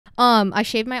I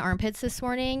shaved my armpits this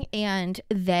morning and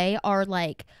they are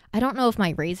like, I don't know if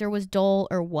my razor was dull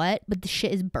or what, but the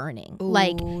shit is burning. Ooh,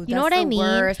 like, you know what I mean?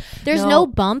 Worst. There's no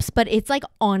bumps, but it's like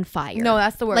on fire. No,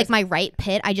 that's the worst. Like my right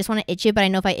pit, I just want to itch it, but I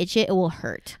know if I itch it, it will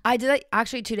hurt. I did that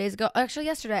actually 2 days ago. Actually,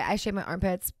 yesterday I shaved my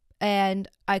armpits and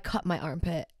I cut my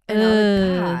armpit. And I was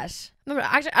like, gosh. Remember,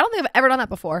 actually, I don't think I've ever done that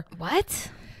before.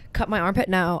 What? Cut my armpit?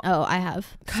 No. Oh, I have.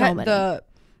 Cut so many.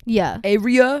 the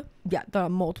area? Yeah, the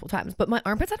multiple times. But my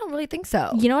armpits, I don't really think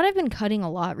so. You know what I've been cutting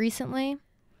a lot recently?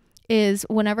 Is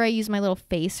whenever I use my little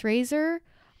face razor,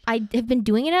 I have been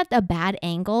doing it at a bad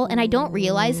angle and I don't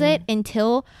realize it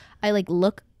until I like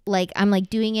look like I'm like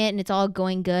doing it and it's all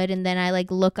going good, and then I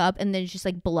like look up and then it's just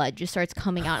like blood just starts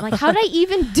coming out. I'm like, how did I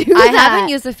even do that? I haven't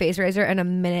used a face razor in a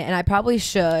minute and I probably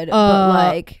should, but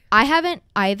like I haven't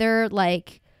either,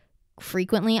 like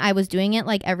frequently. I was doing it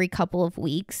like every couple of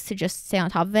weeks to just stay on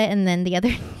top of it, and then the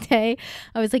other day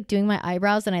I was like doing my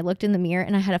eyebrows and I looked in the mirror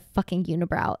and I had a fucking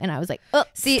unibrow and I was like, oh,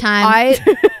 see, time.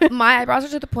 My eyebrows are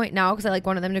to the point now because I like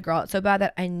wanted them to grow out so bad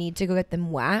that I need to go get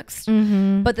them waxed.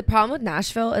 But the problem with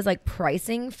Nashville is like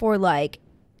pricing for like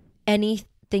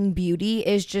anything beauty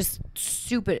is just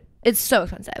stupid. It's so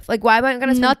expensive. Like, why am I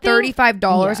gonna spend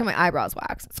 $35 on my eyebrows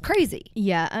wax? It's crazy.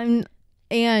 Yeah,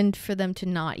 and for them to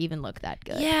not even look that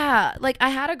good. Yeah, like I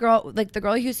had a girl, like the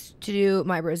girl who used to do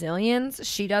my Brazilians,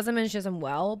 she does them and she does them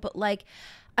well, but like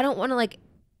I don't want to like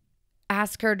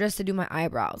ask her just to do my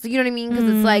eyebrows. You know what I mean? Because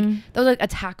it's like that was like a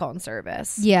tack on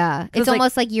service. Yeah, it's like,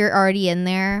 almost like you're already in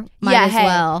there. Might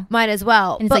as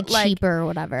well. And it's but like cheaper or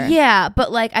whatever. Yeah,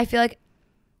 but like I feel like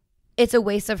it's a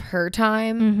waste of her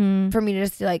time for me to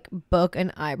just like book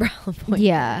an eyebrow appointment.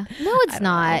 Yeah. No, it's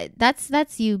not.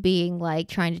 That's you being like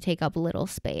trying to take up a little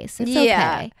space. It's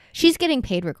okay. She's getting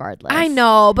paid regardless. I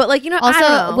know, but like, you know, also, I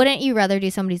don't know. Wouldn't you rather do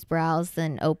somebody's brows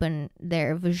than open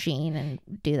their vagine and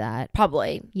do that?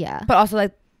 Probably. Yeah. But also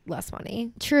like less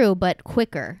money. True, but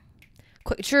quicker.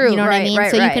 True, you know what I mean?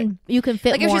 So right. you can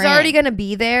fit like more if she's in. already gonna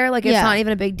be there, like it's not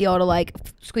even a big deal to like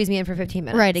squeeze me in for 15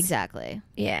 minutes. Right, exactly.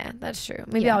 Yeah, that's true.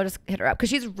 Maybe I'll just hit her up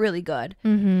because she's really good.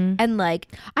 And like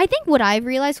I think what I've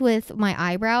realized with my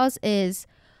eyebrows is,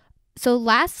 so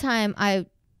last time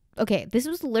this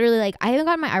was literally like I haven't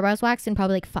gotten my eyebrows waxed in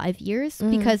probably like 5 years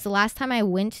because the last time I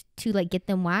went to like get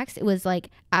them waxed, it was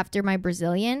like after my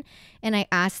Brazilian, and I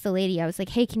asked the lady, I was like,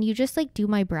 hey, can you just like do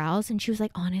my brows? And she was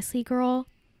like, honestly, girl,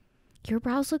 your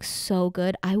brows look so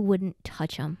good, I wouldn't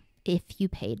touch them if you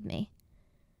paid me.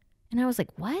 And I was like,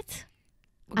 what?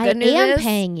 I am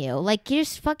paying you. Like, you're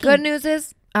just fucking. Good news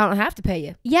is I don't have to pay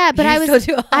you. Yeah, but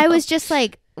I was just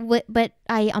like, but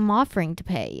I'm offering to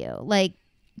pay you. Like,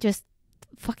 just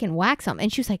fucking wax them.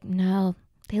 And she was like, no,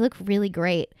 they look really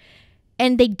great.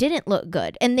 And they didn't look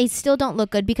good. And they still don't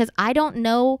look good because I don't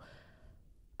know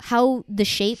how the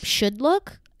shape should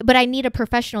look, but I need a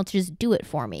professional to just do it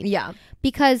for me. Yeah.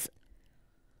 Because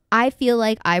I feel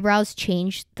like eyebrows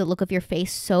change the look of your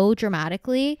face so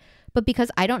dramatically, but because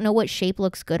I don't know what shape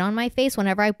looks good on my face,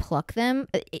 whenever I pluck them,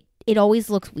 it always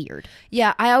looks weird.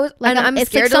 Yeah, I always like I'm it's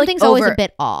scared like something's always a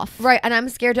bit off. Right, and I'm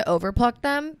scared to over pluck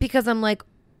them because I'm like,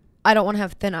 I don't want to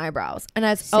have thin eyebrows, and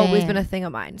that's always been a thing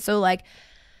of mine. So like,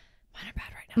 mine are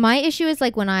bad right now. My issue is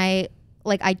like when I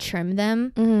trim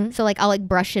them, so like I'll like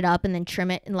brush it up and then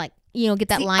trim it and like, you know, get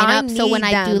that line up. So when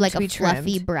I do like a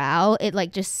fluffy brow, it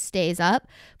like just stays up.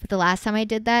 But the last time I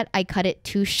did that, I cut it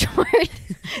too short.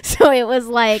 So it was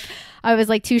like, I was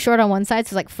like too short on one side. So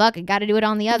I was like, fuck, I got to do it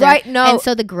on the other. Right, no. And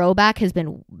so the grow back has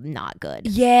been not good.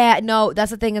 Yeah, no,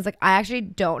 that's the thing is like, I actually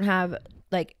don't have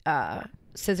like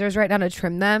scissors right now to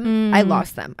trim them. I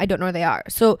lost them. I don't know where they are.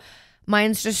 So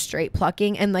mine's just straight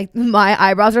plucking, and like my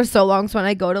eyebrows are so long. So when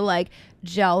I go to like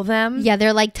gel them, yeah,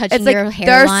 they're like touching like, your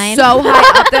hairline. They're so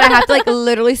high up that I have to like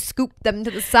literally scoop them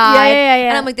to the side. Yeah.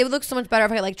 And I'm like, they would look so much better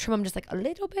if I like trim them just like a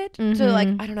little bit. So like,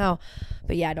 I don't know,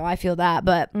 but yeah, no, I feel that.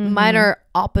 But mine are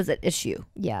opposite issue.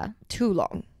 Yeah, too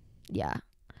long. Yeah.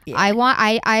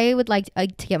 I would like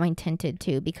to get mine tinted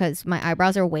too because my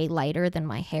eyebrows are way lighter than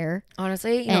my hair.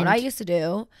 Honestly, you know what I used to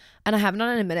do, and I haven't done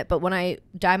it in a minute, but when I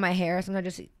dye my hair, sometimes I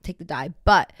just take the dye,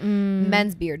 but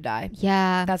men's beard dye.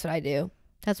 Yeah. That's what I do.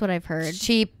 That's what I've heard.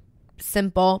 Cheap,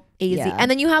 simple, easy. Yeah. And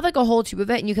then you have like a whole tube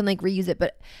of it and you can like reuse it,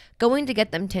 but going to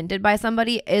get them tinted by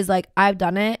somebody is like, I've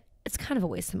done it. It's kind of a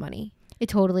waste of money. It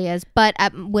totally is. But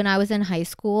when I was in high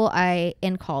school,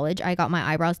 in college, I got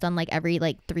my eyebrows done like every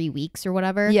like 3 weeks or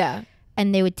whatever. Yeah.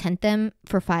 And they would tint them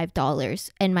for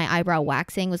 $5, and my eyebrow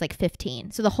waxing was like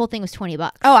 $15. So the whole thing was $20.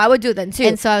 Oh, I would do it then too.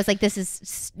 And so I was like, this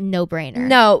is no brainer.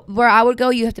 No, where I would go,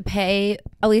 you have to pay.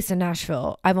 At least in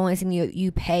Nashville, I've only seen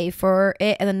you pay for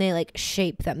it, and then they like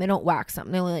shape them. They don't wax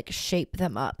them. They only like shape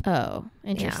them up. Oh,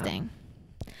 interesting.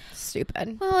 Yeah.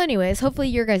 stupid. Well, anyways, hopefully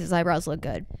your guys' eyebrows look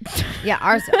good. Yeah,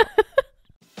 ours don't.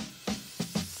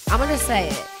 I'm gonna say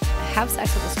it. Have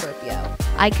sex with a Scorpio.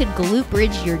 I could glute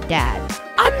bridge your dad.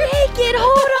 I'm naked.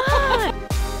 Hold on.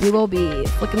 We will be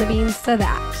flicking the beans to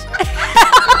that.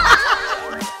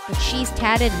 But she's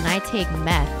tatted and I take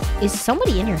meth. Is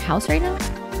somebody in your house right now?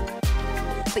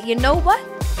 But you know what?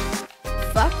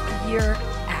 Fuck your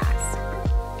ass.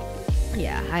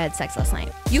 Yeah, I had sex last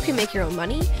night. You can make your own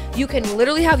money. You can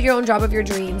literally have your own job of your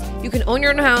dreams. You can own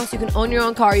your own house. You can own your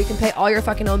own car. You can pay all your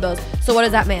fucking own bills. So what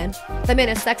is that man? That man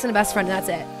is sex and a best friend, and that's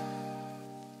it.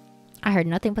 I heard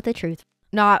nothing but the truth.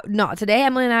 Not today.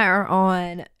 Emily and I are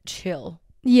on chill.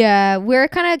 Yeah, we're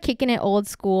kind of kicking it old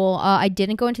school. I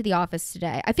didn't go into the office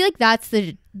today. I feel like that's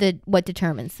the what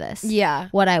determines this. Yeah.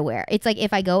 What I wear. It's like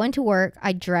if I go into work,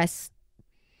 I dress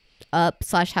up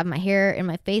 / have my hair and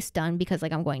my face done because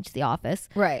like I'm going to the office.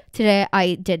 Right. Today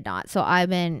I did not. So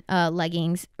I'm in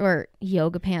leggings or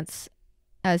yoga pants,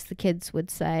 as the kids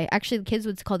would say. Actually, the kids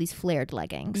would call these flared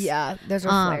leggings. Yeah, those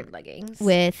are flared leggings.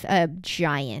 With a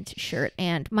giant shirt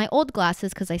and my old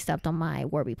glasses because I stepped on my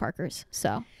Warby Parkers.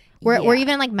 So we're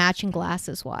even like matching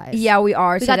glasses wise. Yeah, we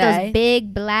are we today. got those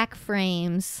big black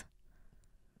frames.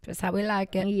 Just how we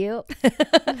like it. Yep.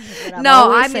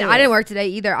 No, I mean I didn't work today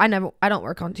either. I don't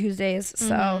work on Tuesdays.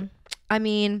 So I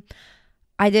mean,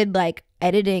 I did like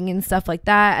editing and stuff like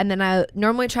that, and then I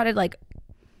normally try to like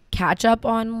catch up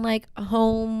on like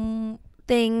home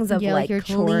things of like your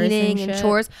cleaning chores and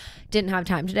chores. Didn't have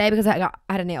time today because I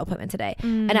had a nail appointment today,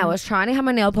 and I was trying to have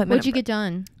my nail appointment. What'd you get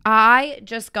done? I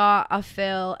just got a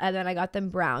fill and then I got them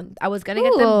brown. I was gonna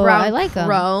get them brown I like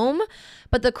chrome,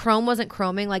 but the chrome wasn't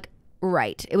chroming like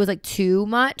right. It was like too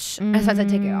much, and so I had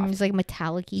to take it off. It's like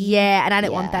metallic-y. Yeah, and I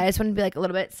didn't want that. I just wanted to be like a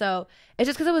little bit. So it's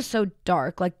just because it was so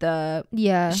dark. Like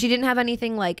she didn't have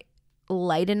anything like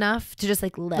light enough to just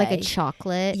like lay. Like a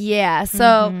chocolate. Yeah.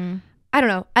 So I don't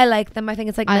know. I like them. I think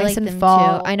it's like nice and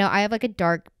fall. Too. I know. I have like a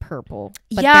dark purple.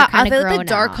 But yeah, I feel like the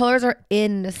dark colors are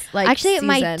in this like actually season.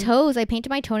 My toes. I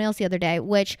painted my toenails the other day,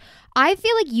 which I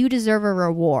feel like you deserve a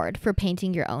reward for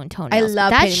painting your own toenails. I love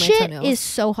that painting shit. My toenails. Is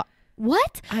so hard.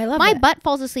 What? I love my it. butt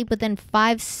falls asleep within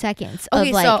 5 seconds of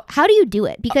Okay, like so how do you do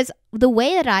it? Because the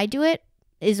way that I do it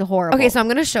is horrible. Okay, so I'm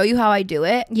gonna show you how I do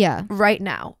it. Yeah. Right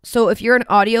now. So if you're an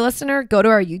audio listener, go to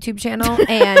our YouTube channel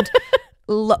and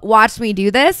watch me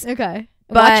do this. Okay.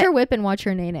 But, watch her whip and watch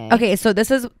her nay nay. Okay, so this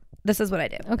is what I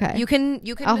do. Okay. You can.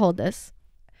 I'll hold this,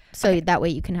 so that way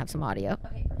you can have some audio.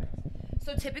 Okay.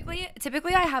 So typically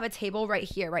I have a table right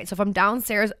here, right? So if I'm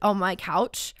downstairs on my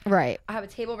couch, right, I have a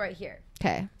table right here.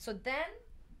 Okay. So then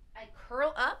I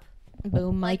curl up.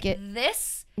 Boom, like it.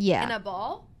 This. Yeah. In a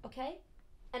ball, okay,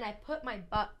 and I put my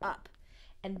butt up,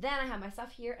 and then I have my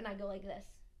stuff here, and I go like this,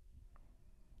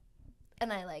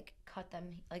 and I like cut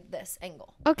them like this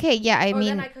angle. Okay, yeah, I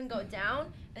mean. Then I can go down,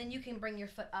 and then you can bring your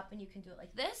foot up, and you can do it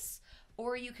like this,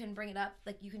 or you can bring it up,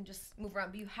 like you can just move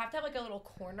around, but you have to have like a little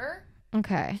corner.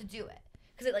 Okay. To do it,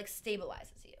 because it like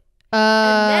stabilizes you.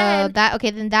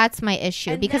 Then that's my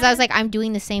issue because I was like, I'm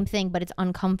doing the same thing, but it's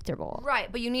uncomfortable. Right,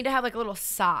 but you need to have like a little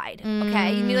side.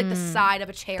 Okay, you need like the side of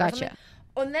a chair. Gotcha. Or something.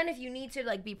 And then if you need to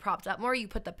like be propped up more, you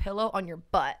put the pillow on your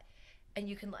butt, and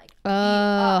you can like.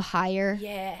 Higher.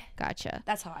 Yeah. Gotcha.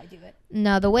 That's how I do it.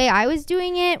 No, the way I was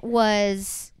doing it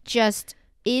was just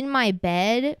in my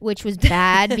bed, which was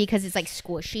bad because it's like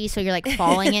squishy, so you're like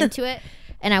falling into it.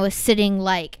 And I was sitting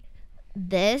like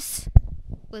this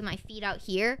with my feet out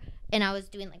here, and I was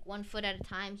doing like 1 foot at a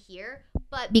time here.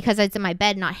 But because it's in my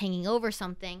bed, not hanging over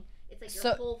something, it's like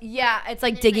your whole foot, it's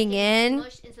like digging in.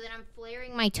 Smushed, and so then I'm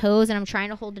flaring my toes and I'm trying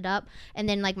to hold it up, and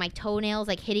then like my toenails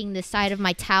like hitting the side of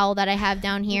my towel that I have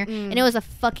down here, and it was a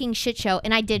fucking shit show.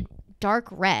 And I did dark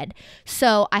red,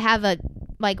 so I have a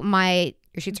like my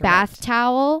bath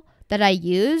towel that I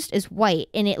used is white,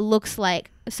 and it looks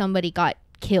like somebody got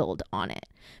killed on it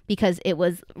because it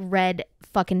was red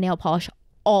fucking nail polish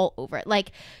all over it.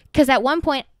 Like, because at one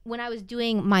point when I was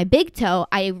doing my big toe,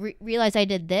 I realized I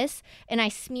did this, and I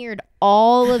smeared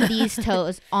all of these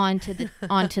toes onto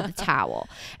the towel,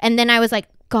 and then I was like,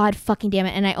 God fucking damn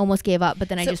it, and I almost gave up. But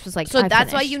then I just was like, so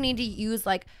that's why you need to use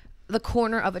like the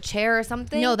corner of a chair or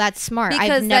something. No, that's smart.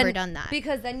 I've never done that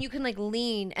because then you can like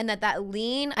lean, and that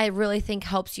lean I really think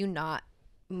helps you not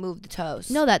move the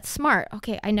toes. No, that's smart.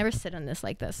 Okay, I never sit on this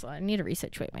like this, so I need to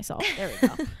resituate myself. There we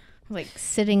go. Like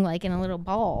sitting like in a little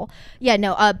ball. Yeah,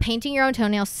 no, painting your own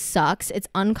toenails sucks. It's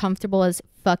uncomfortable as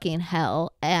fucking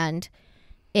hell, and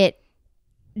it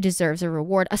deserves a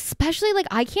reward. Especially like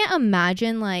I can't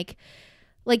imagine like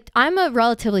I'm a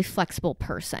relatively flexible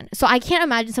person, so I can't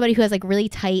imagine somebody who has like really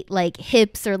tight like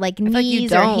hips or like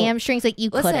knees or hamstrings. Like you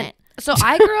couldn't. So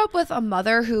I grew up with a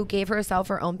mother who gave herself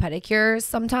her own pedicures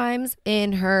sometimes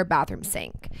in her bathroom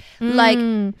sink. Like,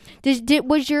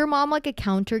 was your mom like a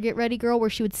counter get ready girl where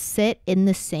she would sit in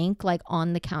the sink like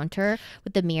on the counter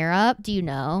with the mirror up? Do you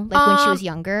know? Like when she was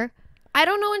younger? I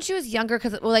don't know when she was younger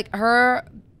because like her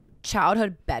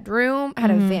childhood bedroom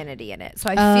had a vanity in it, so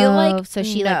I feel like so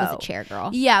she like was a chair girl.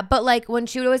 Yeah, but like when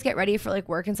she would always get ready for like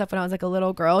work and stuff when I was like a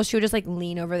little girl, she would just like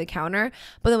lean over the counter.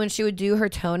 But then when she would do her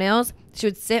toenails, she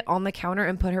would sit on the counter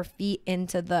and put her feet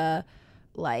into the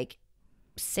like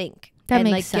sink and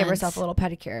like give herself a little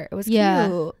pedicure. It was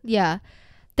cute. Yeah.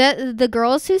 The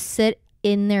girls who sit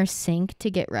in their sink to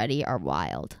get ready are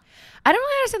wild. I don't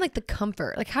really understand like the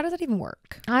comfort. Like, how does that even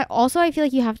work? I feel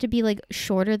like you have to be like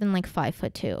shorter than like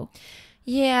 5'2".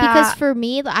 Yeah, because for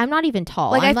me, I'm not even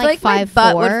tall. Like, I'm I feel like my 5'4".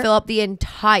 butt would fill up the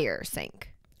entire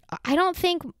sink. I don't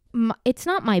think it's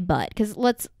not my butt, because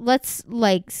let's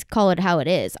like call it how it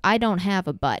is. I don't have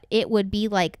a butt. It would be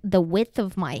like the width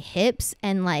of my hips,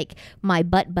 and like my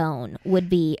butt bone would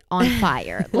be on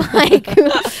fire. Like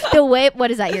the way,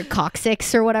 what is that, your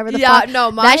coccyx or whatever the fuck?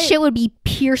 No, that shit would be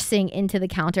piercing into the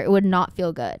counter. It would not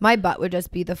feel good. My butt would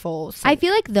just be the full sink. I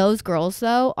feel like those girls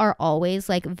though are always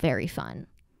like very fun.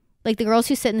 Like the girls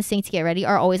who sit in the sink to get ready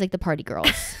are always like the party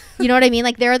girls. You know what I mean?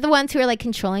 Like they're the ones who are like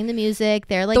controlling the music.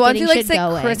 They're like the ones who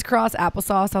like crisscross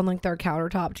applesauce on like their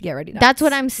countertop to get ready. That's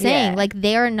what I'm saying. Yeah. Like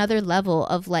they're another level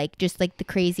of like just like the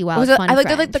crazy wild fun. I like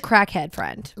they're like the crackhead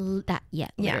friend.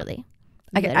 Literally.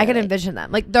 I can envision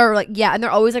them. Like they're like and they're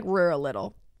always like real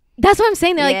little. That's what I'm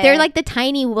saying. They're like the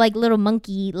tiny like little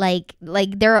monkey. Like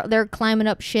they're climbing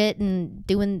up shit and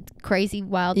doing crazy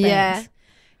wild things.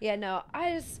 Yeah. No,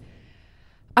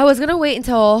 I was gonna wait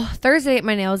until Thursday to get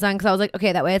my nails done because I was like,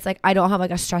 okay, that way it's like I don't have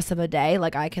like a stress of a day.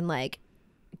 Like I can like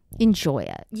enjoy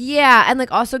it. Yeah, and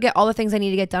like also get all the things I need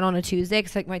to get done on a Tuesday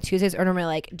because like my Tuesdays are normally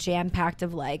like jam packed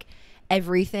of like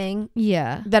everything.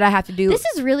 Yeah, that I have to do. This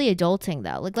is really adulting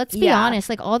though. Like let's be honest.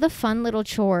 Like all the fun little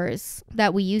chores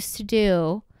that we used to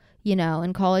do, you know,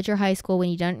 in college or high school when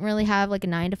you didn't really have like a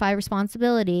 9-to-5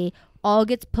 responsibility, all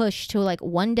gets pushed to like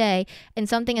one day, and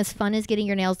something as fun as getting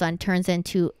your nails done turns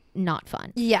into not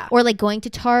fun. Yeah. Or like going to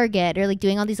Target or like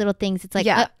doing all these little things. It's like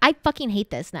I fucking hate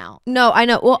this now. No, I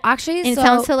know. Well, actually, and it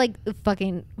sounds so like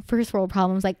fucking first world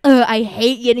problems. Like, I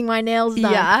hate getting my nails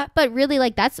done. Yeah. But really,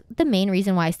 like that's the main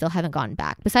reason why I still haven't gone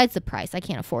back. Besides the price, I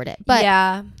can't afford it. But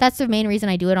that's the main reason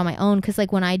I do it on my own. Because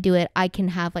like when I do it, I can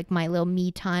have like my little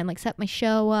me time. Like set my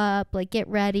show up. Like get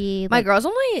ready. My girl's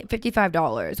only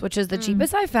 $55, which is the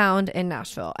cheapest I found in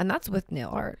Nashville, and that's with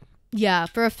nail art. Yeah,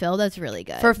 for a fill, that's really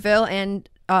good. For fill and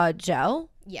gel.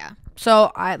 Yeah. So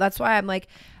that's why I'm like,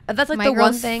 that's like my the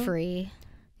girl's one thing. Free.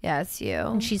 Yeah, it's you.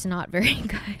 And she's not very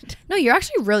good. No, you're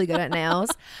actually really good at nails.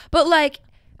 But like,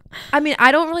 I mean,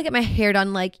 I don't really get my hair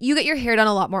done. Like, you get your hair done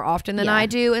a lot more often than I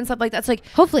do and stuff like that. It's like,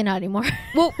 hopefully not anymore.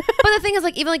 Well, but the thing is,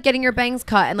 like, even like getting your bangs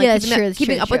cut and like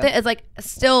keeping up with it is like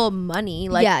still money.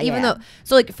 Like, even though,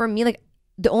 so like for me, like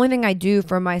the only thing I do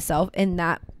for myself in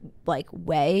that like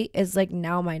way is like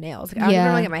now my nails. Like, I don't even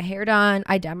really get my hair done.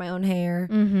 I dye my own hair,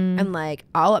 and like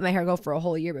I'll let my hair go for a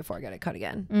whole year before I get it cut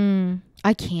again.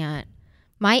 I can't.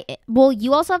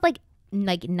 You also have like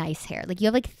nice hair. Like you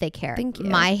have like thick hair. Thank you.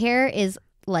 My hair is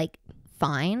like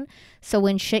fine. So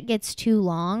when shit gets too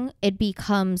long, it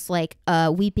becomes like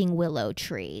a weeping willow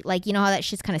tree. Like, you know how that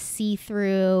shit's kind of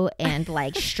see-through and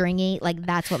like stringy? Like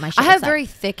that's what my shit I have looks very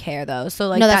thick hair though. So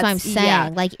like, no, that's what I'm saying. Yeah.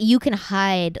 Like you can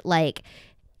hide like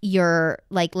your,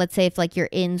 like, let's say if like your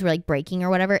ends were like breaking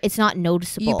or whatever, it's not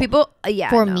noticeable.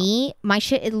 For me, my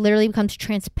shit, it literally becomes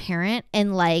transparent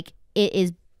and like it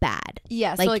is bad.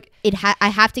 Yeah, like, so like I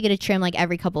have to get a trim like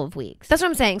every couple of weeks. That's what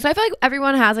I'm saying. So I feel like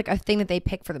everyone has like a thing that they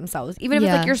pick for themselves, even if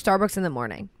it's like your Starbucks in the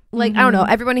morning. Like I don't know,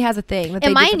 everybody has a thing that they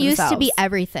do for mine themselves. Used to be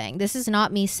everything. This is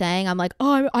not me saying I'm like,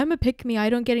 oh, I'm a pick me, I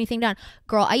don't get anything done.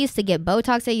 Girl, I used to get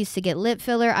Botox, I used to get lip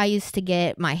filler, I used to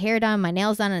get my hair done, my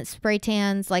nails done, and spray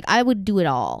tans. Like I would do it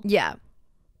all. Yeah.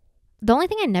 The only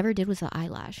thing I never did was the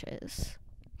eyelashes.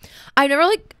 I never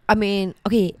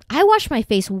okay. I wash my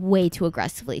face way too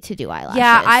aggressively to do eyelashes.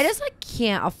 Yeah, I just like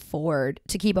can't afford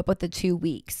to keep up with the 2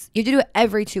 weeks. You have to do it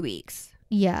every 2 weeks.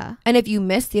 Yeah. And if you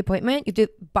miss the appointment, you have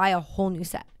to buy a whole new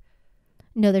set.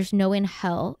 No, there's no in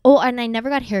hell. Oh, and I never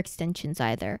got hair extensions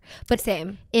either. But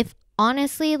same. If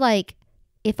honestly, like,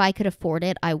 if I could afford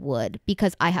it, I would,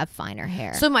 because I have finer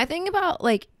hair. So my thing about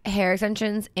like hair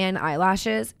extensions and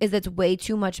eyelashes is it's way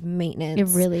too much maintenance.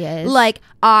 It really is. Like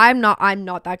I'm not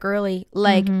that girly.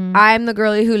 Like I'm the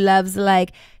girly who loves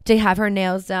like to have her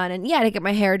nails done and to get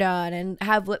my hair done and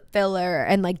have lip filler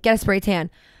and like get a spray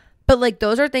tan. But like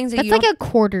those are things that that's like a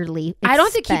quarterly I don't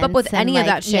have to keep up with any of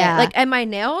that shit. Yeah. Like, and my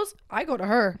nails, I go to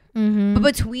her. Mm-hmm.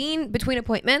 But between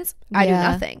appointments, I do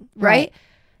nothing. Right?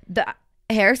 The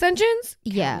hair extensions,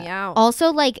 yeah. count me out.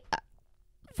 Also, like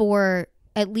for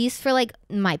at least for like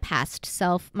my past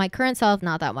self, my current self,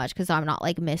 not that much because I'm not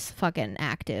like Miss fucking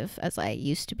active as I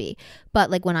used to be. But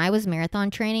like when I was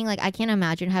marathon training, like I can't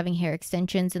imagine having hair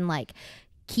extensions and like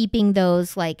keeping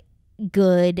those like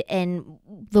good, and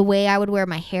the way I would wear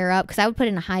my hair up, because I would put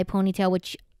in a high ponytail,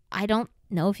 which I don't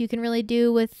know if you can really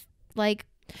do with like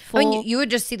full. I mean, you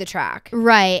would just see the track,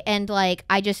 right? And like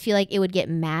I just feel like it would get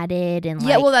matted and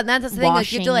yeah. Like, well, that's the thing.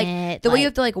 Like you have to like it, the like, way you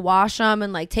have to like wash them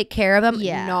and like take care of them.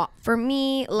 Yeah. Not for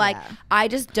me. Like yeah. I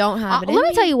just don't have it. Let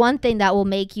me tell you one thing that will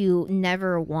make you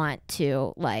never want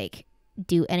to like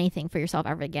do anything for yourself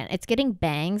ever again. It's getting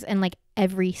bangs and like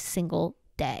every single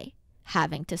day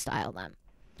having to style them.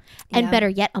 And better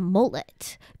yet, a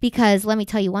mullet. Because let me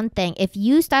tell you one thing. If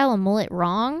you style a mullet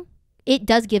wrong, it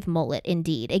does give mullet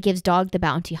indeed. It gives Dog the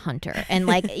Bounty Hunter. And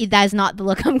like that is not the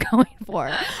look I'm going for.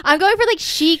 I'm going for like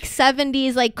chic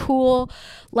 70s, like cool,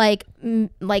 like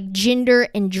gender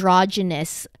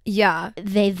androgynous. Yeah.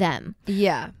 They, them.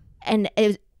 Yeah. And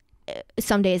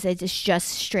some days it's just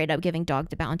straight up giving Dog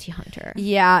the Bounty Hunter.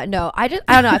 Yeah, no, I don't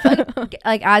know. I feel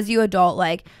like as you adult,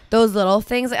 like those little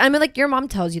things. Like, I mean, like your mom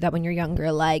tells you that when you're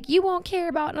younger, like you won't care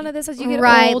about none of this as you get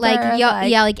right, older. Like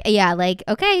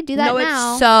okay, do that no,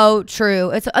 now. It's so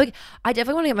true. It's like I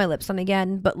definitely want to get my lips done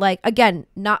again, but like again,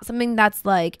 not something that's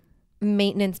like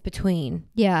maintenance between.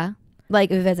 Yeah. Like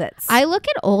visits. I look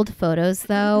at old photos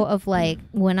though of like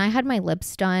when I had my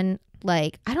lips done.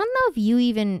 Like, I don't know if you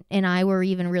even and I were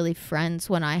even really friends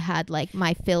when I had like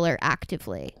my filler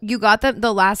actively. You got them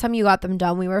the last time you got them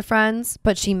done, we were friends,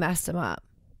 but she messed them up.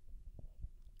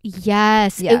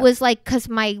 Yes. Yeah. It was like because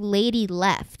my lady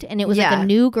left and it was like a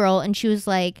new girl and she was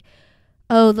like,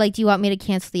 oh, like, do you want me to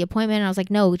cancel the appointment? And I was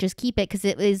like, no, just keep it because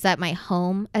it is at my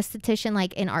home esthetician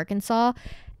like in Arkansas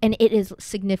and it is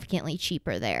significantly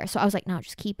cheaper there. So I was like, no,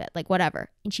 just keep it. Like, whatever.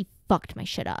 And she fucked my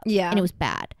shit up. Yeah. And it was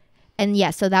bad. And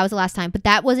yeah, so that was the last time. But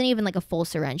that wasn't even like a full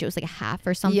syringe. It was like a half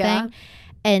or something. Yeah.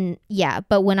 And yeah,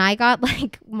 but when I got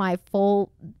like my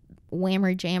full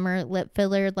whammer jammer lip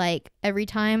filler, like every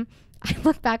time I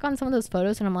look back on some of those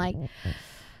photos and I'm like,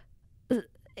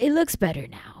 it looks better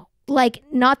now. Like,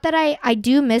 not that I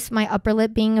do miss my upper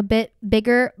lip being a bit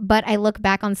bigger, but I look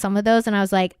back on some of those and I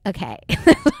was like, okay,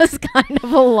 that was kind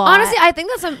of a lot. Honestly, I think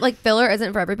that some like filler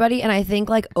isn't for everybody. And I think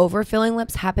like overfilling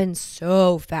lips happen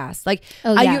so fast. Like,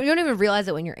 you don't even realize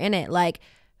it when you're in it. Like,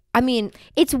 I mean,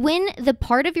 it's when the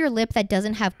part of your lip that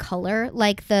doesn't have color,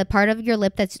 like the part of your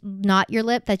lip that's not your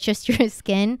lip, that's just your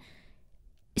skin,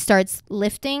 starts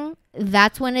lifting.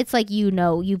 That's when it's like, you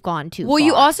know, you've gone too far.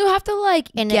 You also have to like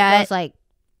it goes like,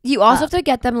 you also have to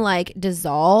get them like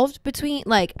dissolved between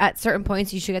like at certain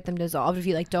points. You should get them dissolved if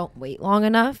you like don't wait long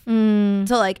enough to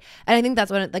like. And I think that's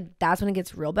when it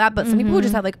gets real bad. But some people who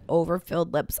just have like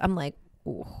overfilled lips, I'm like,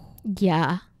 ooh,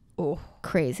 yeah, ooh,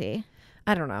 crazy.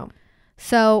 I don't know.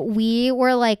 So we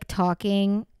were like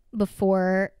talking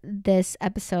before this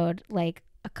episode, like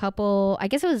a couple. I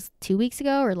guess it was 2 weeks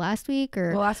ago or last week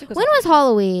or last week when was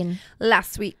Halloween?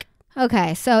 Last week.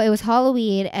 Okay, so it was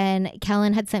Halloween and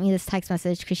Kellen had sent me this text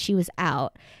message because she was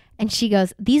out and she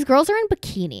goes, these girls are in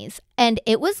bikinis. And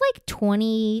it was like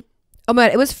 20. Oh my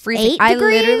God, it was freezing. I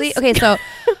literally, okay, so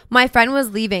my friend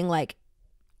was leaving, like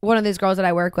one of these girls that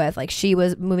I work with, like she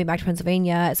was moving back to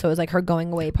Pennsylvania. So it was like her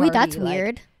going away party. Wait, that's like,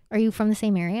 weird. Are you from the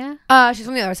same area? She's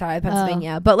from the other side of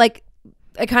Pennsylvania. But like,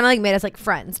 it kind of like made us like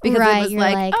friends because it was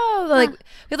like oh, like we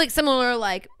had like similar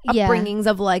like upbringings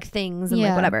of like things and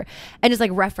like whatever, and just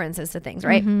like references to things,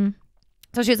 right?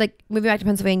 So she was like moving back to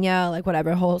Pennsylvania, like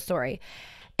whatever, whole story.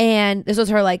 And this was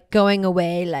her like going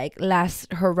away, like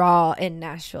last hurrah in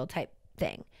Nashville type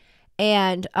thing.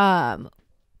 And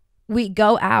we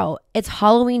go out, it's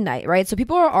Halloween night, right? So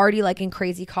people are already like in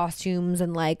crazy costumes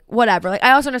and like whatever. Like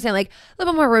I also understand like a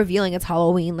little bit more revealing, it's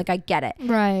Halloween, like I get it,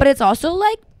 right? But it's also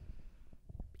like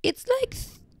it's like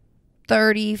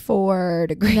 34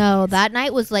 degrees. No, that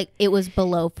night was like, it was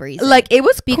below freezing. Like it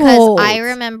was because cold. I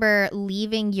remember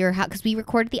leaving your house because we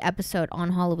recorded the episode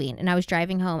on Halloween and I was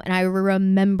driving home and I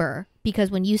remember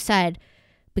because when you said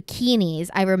bikinis,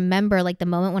 I remember like the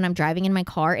moment when I'm driving in my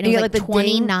car and it was like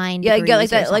 29 degrees. Yeah, you get like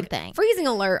that like freezing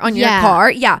alert on your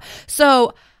car. Yeah.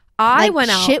 So I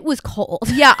went out. Shit was cold.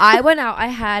 Yeah, I went out. I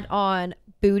had on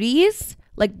booties,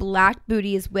 like black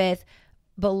booties with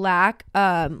black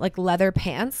like leather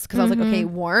pants because I was like, okay,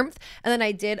 warmth. And then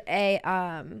I did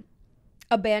a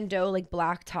bandeau like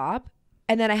black top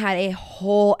and then I had a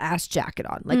whole ass jacket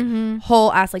on, like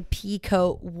whole ass like pea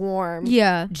coat, warm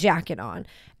jacket on,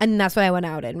 and that's what I went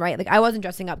out in, right? Like I wasn't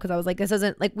dressing up because I was like, this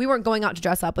isn't like we weren't going out to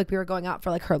dress up, like we were going out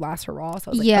for like her last hurrah. So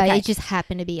I was like, okay. It just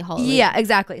happened to be Halloween. Yeah,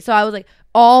 exactly. So I was like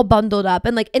all bundled up,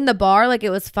 and like in the bar, like it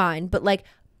was fine, but like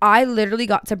I literally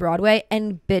got to Broadway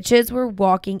and bitches were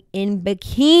walking in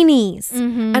bikinis,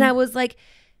 and I was like,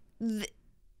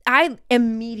 I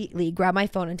immediately grabbed my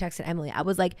phone and texted Emily. I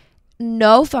was like,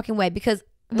 no fucking way, because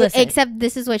listen. Except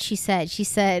this is what she said. She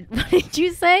said, what did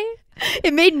you say?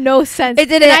 It made no sense. It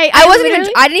didn't.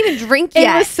 I didn't even drink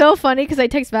yet. It was so funny because I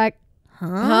text back,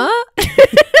 huh?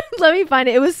 Let me find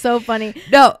it. It was so funny.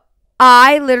 No,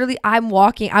 I'm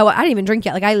walking. I didn't even drink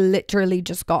yet. Like I literally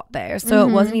just got there. So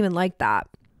it wasn't even like that.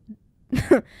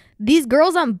 These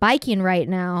girls I'm biking right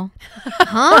now.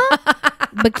 Huh?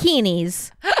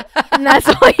 Bikinis. And that's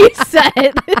all he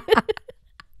said.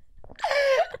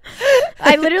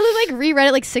 I literally like reread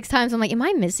it like 6 times. I'm like, am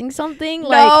I missing something?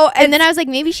 No. And then I was like,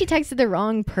 maybe she texted the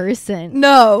wrong person.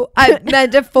 No, I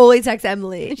meant to fully text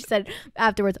Emily. She said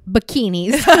afterwards,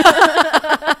 bikinis.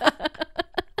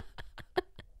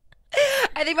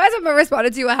 I think my husband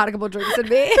responded to you. I had a couple drinks in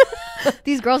me.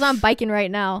 These girls I'm biking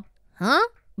right now. Huh?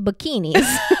 Bikinis.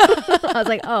 I was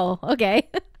like, oh, okay.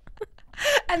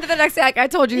 And then the next day, like, I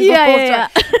told you the full story.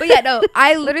 But yeah, no,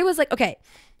 I literally was like, okay,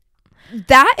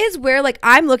 that is where like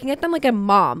I'm looking at them like a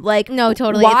mom. Like, no,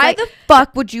 totally. Why like, the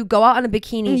fuck would you go out in a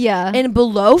bikini in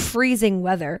below freezing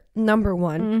weather? Number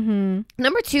one.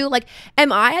 Number two, like,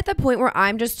 am I at the point where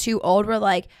I'm just too old where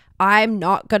like I'm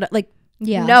not gonna like,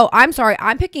 no, I'm sorry.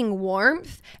 I'm picking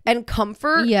warmth and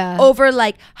comfort over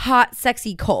like hot,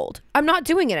 sexy cold. I'm not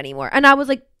doing it anymore. And I was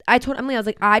like, I told Emily, I was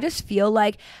like, I just feel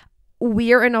like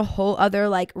we're in a whole other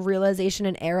like realization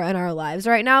and era in our lives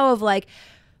right now of like,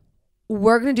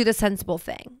 we're going to do the sensible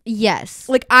thing. Yes.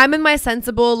 Like I'm in my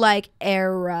sensible like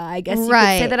era, I guess you could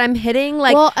say that I'm hitting.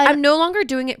 Like I'm no longer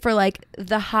doing it for like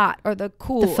the hot or the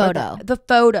cool. The photo. The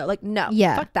photo. Like no.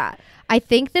 Yeah. Fuck that. I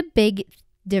think the big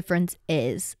difference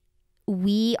is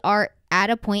we are at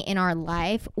a point in our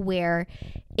life where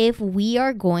if we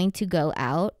are going to go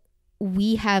out,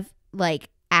 we have like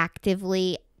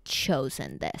actively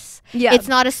chosen this. Yeah. It's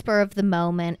not a spur of the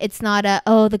moment. It's not a,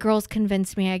 oh, the girls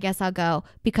convinced me, I guess I'll go,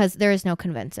 because there is no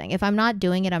convincing. If I'm not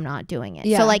doing it, I'm not doing it.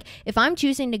 Yeah. So like if I'm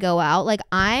choosing to go out, like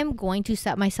I'm going to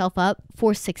set myself up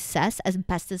for success as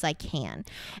best as I can.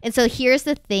 And so here's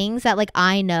the things that like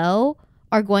I know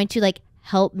are going to like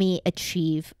help me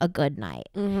achieve a good night.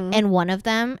 And one of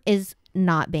them is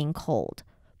not being cold,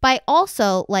 by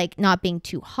also like not being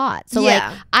too hot. So like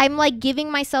I'm like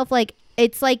giving myself like,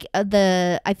 it's like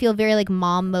I feel very like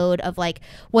mom mode of like,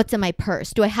 what's in my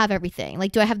purse? Do I have everything?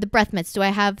 Like, do I have the breath mints? Do I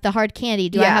have the hard candy?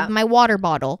 Do I have my water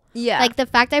bottle? Yeah. Like the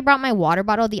fact I brought my water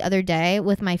bottle the other day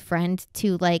with my friend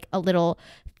to like a little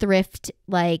thrift,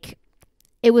 like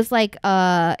it was like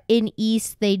in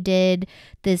East they did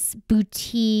this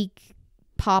boutique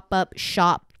pop-up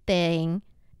shop thing.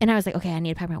 And I was like, okay, I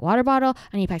need to pack my water bottle.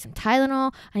 I need to pack some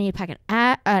Tylenol. I need to pack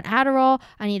an Adderall.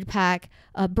 I need to pack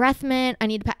a breath mint. I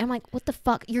need to pack. I'm like, what the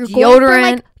fuck? You're going for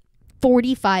like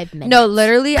 45 minutes. No,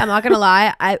 literally, I'm not gonna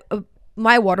lie.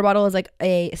 My water bottle is like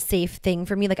a safe thing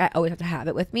for me. Like I always have to have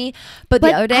it with me. But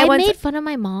the other day, I made fun of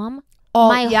my mom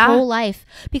my whole life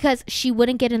because she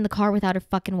wouldn't get in the car without her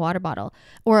fucking water bottle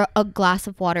or a glass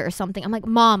of water or something. I'm like,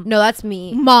 Mom, no, that's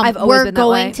me. Mom, I've always been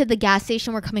going to the gas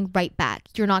station. We're coming right back.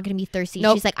 You're not going to be thirsty.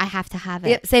 Nope. She's like, I have to have it.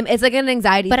 Yeah, same. It's like an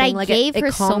anxiety but thing. I like gave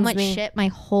her so much me. shit my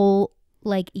whole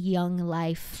like young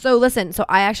life. So listen, so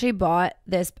I actually bought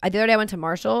this. The other day I went to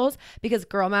Marshall's because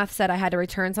Girl Math said I had to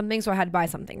return something. So I had to buy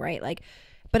something, right? Like,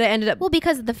 but it ended up. Well,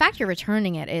 because the fact you're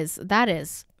returning it is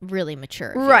really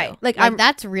mature, right? Like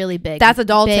that's really big. That's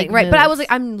adulting, right? But I was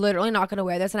like, I'm literally not gonna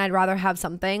wear this, and I'd rather have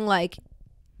something like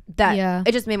that. Yeah,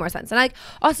 it just made more sense. And I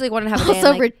also like wanted to have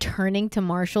also returning to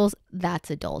Marshall's.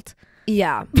 That's adult.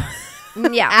 Yeah,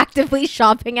 yeah. Actively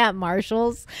shopping at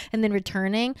Marshall's and then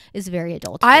returning is very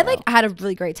adult. I had a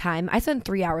really great time. I spent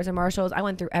 3 hours in Marshall's. I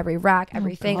went through every rack,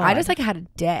 everything. I just like had a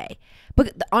day.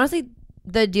 But honestly,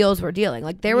 the deals were dealing.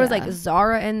 Like there was like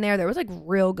Zara in there. There was like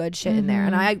real good shit in there,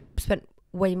 and I spent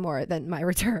way more than my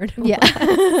return. Yeah.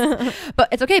 But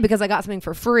it's okay because I got something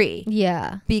for free.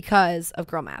 Yeah. Because of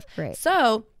Girl Math. Right.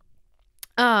 So,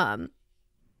 what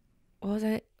was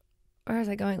it? Where was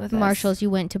I going with this? Marshall's, you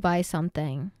went to buy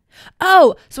something.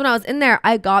 Oh, so when I was in there,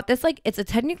 I got this like it's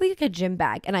technically like a gym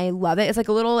bag, and I love it. It's like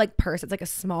a little like purse. It's like a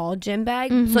small gym bag,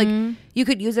 so like you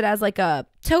could use it as like a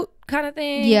tote kind of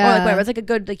thing. Yeah, or like whatever. It's like a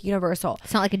good like universal.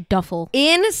 It's not like a duffel.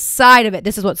 Inside of it,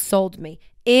 this is what sold me.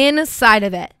 Inside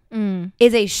of it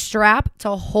is a strap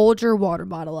to hold your water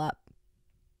bottle up.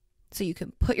 so you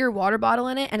can put your water bottle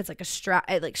in it, and it's like a strap.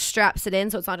 It like straps it in,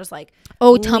 so it's not just like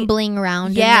tumbling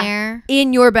around in there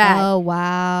in your bag. Oh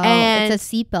wow! And it's a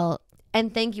seatbelt.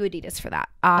 And thank you, Adidas, for that.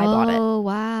 I bought it. Oh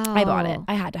wow! I bought it.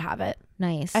 I had to have it.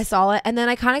 Nice. I saw it, and then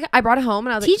I brought it home,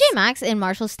 and I was TJ like, Maxx and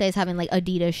Marshall stays having like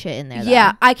Adidas shit in there.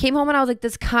 Yeah, I came home and I was like,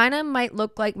 this kind of might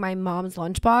look like my mom's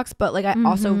lunchbox, but like I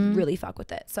also really fuck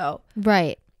with it. So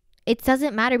right. It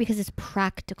doesn't matter because it's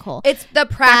practical. It's the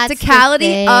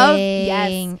practicality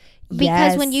of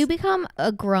Because when you become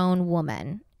a grown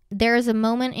woman, there is a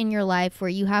moment in your life where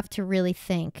you have to really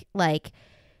think like,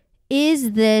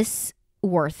 is this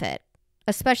worth it?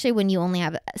 Especially when you only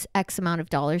have X amount of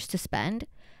dollars to spend.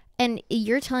 And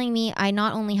you're telling me I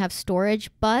not only have storage,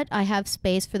 but I have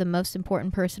space for the most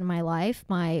important person in my life,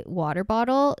 my water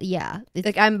bottle. Yeah.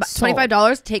 Like I'm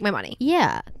 $25, take my money.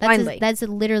 Yeah. That's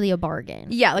literally a bargain.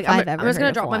 Yeah. Like I'm just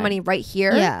going to drop my money right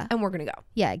here. Yeah. And we're going to go.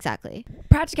 Yeah, exactly.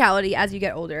 Practicality as you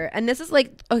get older. And this is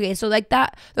like, okay, so like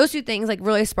those two things like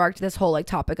really sparked this whole like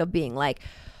topic of being like,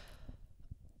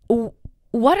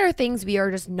 what are things we are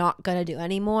just not going to do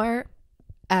anymore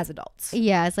as adults?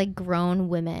 Yeah, it's like grown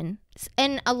women.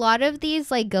 And a lot of these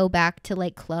like go back to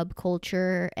like club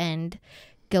culture and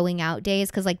going out days,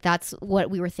 because like that's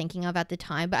what we were thinking of at the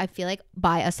time. But I feel like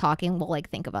by us talking, we'll like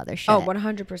think of other shit. Oh,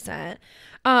 100%.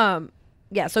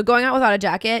 Yeah, so going out without a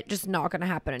jacket, just not gonna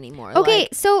happen anymore. Okay,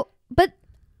 so but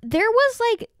there was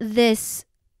like this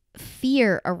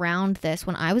fear around this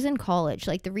when I was in college.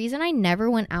 Like the reason I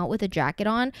never went out with a jacket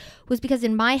on was because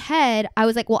in my head I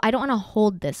was like, well, I don't want to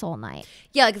hold this all night.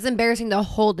 Yeah, like it's embarrassing to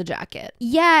hold the jacket.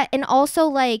 Yeah, and also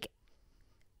like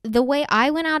the way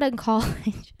I went out in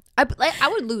college, I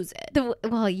would lose it.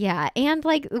 Well, yeah, and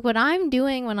like what I'm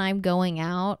doing when I'm going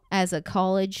out as a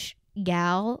college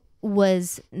gal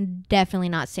was definitely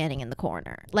not standing in the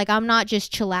corner. Like I'm not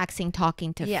just chillaxing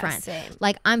talking to friends. Same.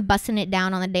 Like I'm busting it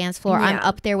down on the dance floor. I'm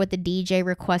up there with the DJ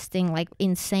requesting like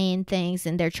insane things,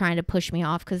 and they're trying to push me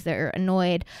off because they're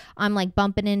annoyed. I'm like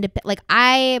bumping into like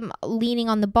I'm leaning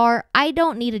on the bar. I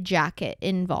don't need a jacket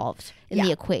involved in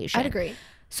the equation. I'd agree.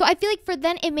 So I feel like for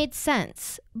then it made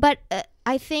sense, but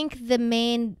I think the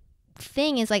main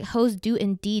thing is like hoes do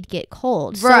indeed get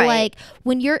cold. Right. So like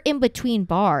when you're in between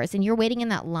bars and you're waiting in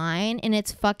that line and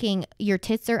it's fucking your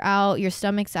tits are out, your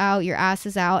stomach's out, your ass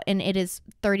is out, and it is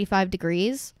 35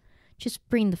 degrees, just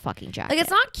bring the fucking jacket. Like it's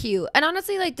not cute. And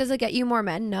honestly, like, does it get you more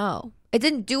men? No, it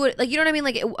didn't do it. Like, you know what I mean?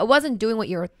 Like it wasn't doing what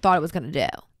you thought it was gonna do.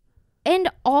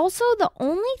 And also the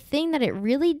only thing that it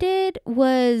really did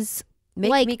was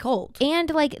make me cold. And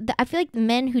like I feel like the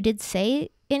men who did say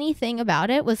anything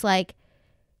about it was like,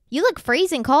 you look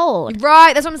freezing cold.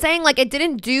 Right. That's what I'm saying. Like, it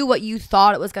didn't do what you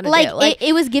thought it was going to do. Like,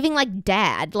 it was giving, like,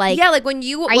 dad. Like, yeah, like, when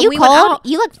we cold? Went out,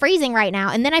 you look freezing right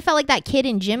now. And then I felt like that kid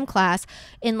in gym class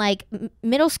in, like,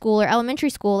 middle school or elementary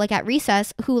school, like, at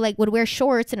recess, who, like, would wear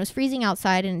shorts and it was freezing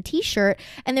outside and a T-shirt.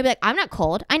 And they'd be like, I'm not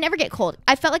cold. I never get cold.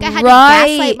 I felt like I had to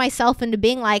gaslight myself into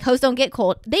being like, hoes don't get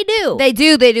cold. They do. They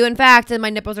do. In fact, and my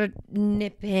nipples are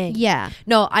nipping. Yeah.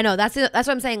 No, I know. That's what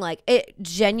I'm saying. Like, it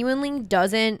genuinely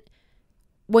doesn't.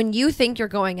 When you think you're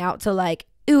going out to like,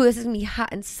 ooh, this is gonna be hot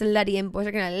and slutty and boys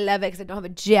are gonna love it because I don't have a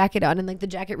jacket on, and like the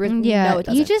jacket really, no, it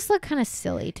doesn't. You just look kind of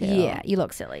silly too. Yeah, you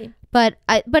look silly. But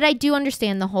I do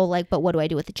understand the whole like, but what do I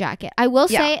do with the jacket? I will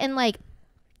say, and like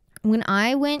when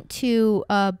I went to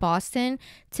Boston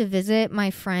to visit my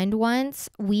friend once,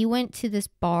 we went to this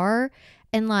bar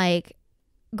and like,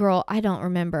 girl, I don't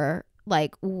remember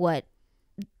like what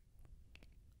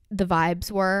the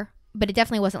vibes were. But it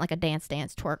definitely wasn't like a dance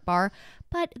twerk bar.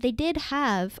 But they did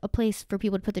have a place for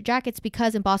people to put their jackets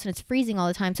because in Boston it's freezing all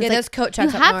the time. So yeah, it's there's like, coat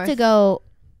checks you up have north. to go,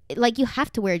 like you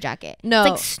have to wear a jacket. No, it's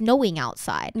like snowing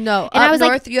outside. No, and up I was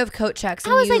north like, you have coat checks.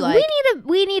 And I was like,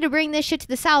 we need to bring this shit to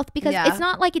the south because it's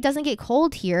not like it doesn't get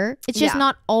cold here. It's just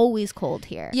not always cold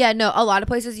here. Yeah, no, a lot of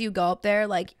places you go up there,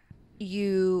 like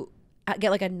you get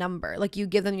like a number, like you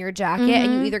give them your jacket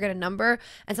and you either get a number,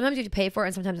 and sometimes you have to pay for it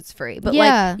and sometimes it's free, but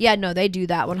no, they do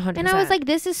that 100%. And I was like,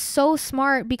 this is so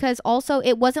smart because also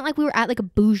it wasn't like we were at like a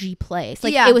bougie place,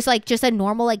 like it was like just a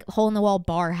normal like hole in the wall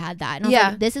bar had that, and I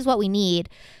was like, this is what we need,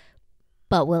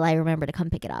 but will I remember to come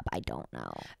pick it up? I don't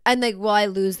know. And like, will I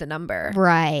lose the number?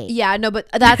 Right. Yeah, no,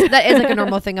 but that is like a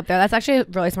normal thing up there. That's actually a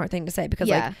really smart thing to say because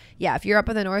like, if you're up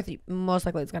in the north, most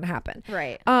likely it's gonna happen.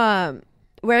 Right.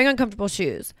 Wearing uncomfortable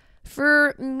shoes.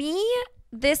 For me,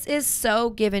 this is so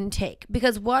give and take,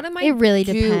 because what am I It really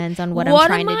depends on what I'm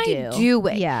trying to do.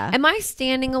 Doing? Yeah. Am I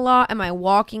standing a lot? Am I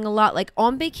walking a lot? Like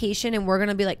on vacation and we're going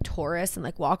to be like tourists and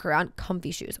like walk around,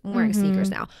 comfy shoes. I'm wearing sneakers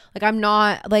now. Like I'm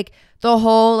not like the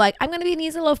whole like I'm going to be in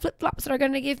these little flip-flops that are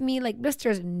going to give me like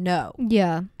blisters. No.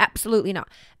 Yeah. Absolutely not.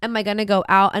 Am I going to go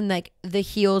out and like the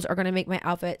heels are going to make my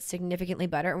outfit significantly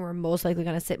better and we're most likely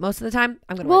going to sit most of the time?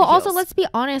 I'm going to wear the heels. Also, let's be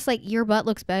honest, like your butt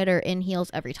looks better in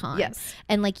heels every time. Yes.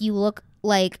 And like you look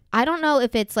like, I don't know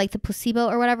if it's like the placebo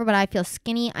or whatever, but I feel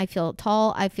skinny, I feel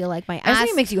tall, I feel like my ass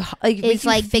it makes you like, is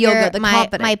like feel bigger. good, the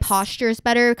confidence. My posture's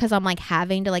better because I'm like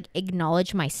having to like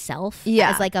acknowledge myself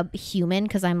as like a human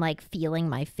because I'm like feeling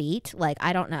my feet. Like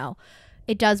I don't know,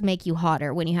 it does make you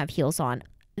hotter when you have heels on.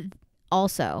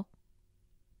 Also,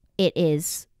 it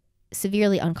is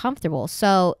severely uncomfortable.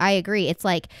 So I agree. It's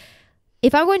like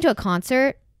if I'm going to a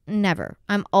concert, never.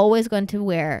 I'm always going to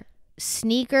wear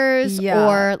sneakers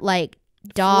or like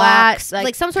Docs, flat,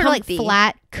 like some sort comfy. of like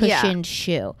flat cushioned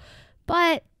shoe.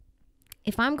 But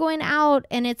if I'm going out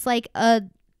and it's like a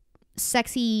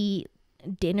sexy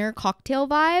dinner cocktail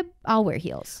vibe, I'll wear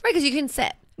heels. Right, because you can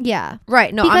sit. Yeah.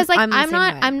 Right. No, because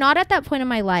I'm not at that point in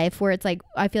my life where it's like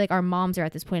I feel like our moms are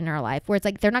at this point in our life where it's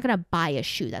like they're not gonna buy a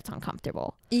shoe that's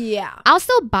uncomfortable. Yeah. I'll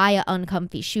still buy an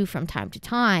uncomfy shoe from time to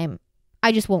time.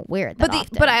 I just won't wear it that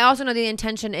often. But I also know the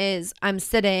intention is I'm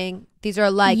sitting. These are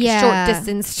like short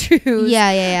distance shoes.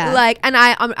 Yeah. Like, and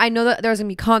I know that there's gonna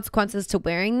be consequences to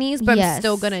wearing these, but I'm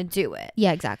still gonna do it.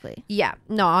 Yeah, exactly. Yeah.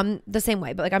 No, I'm the same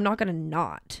way, but like I'm not gonna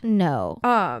not. No.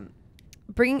 Not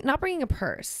bringing a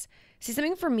purse. See,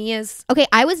 something for me is okay.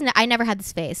 I never had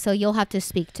this phase, so you'll have to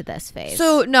speak to this phase.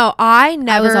 So no, I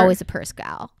was always a purse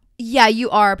gal. Yeah, you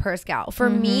are a purse gal. For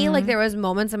me, like there was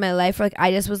moments in my life where like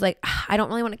I just was like, I don't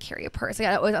really want to carry a purse. Like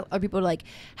I always have other people to like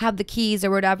have the keys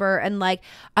or whatever, and like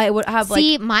I would have like.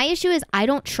 See, my issue is I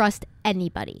don't trust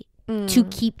anybody to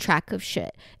keep track of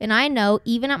shit, and I know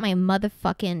even at my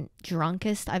motherfucking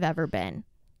drunkest I've ever been,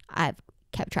 I've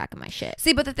kept track of my shit.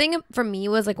 See, but the thing for me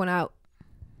was like when I,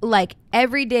 like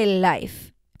everyday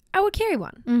life, I would carry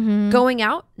one. Going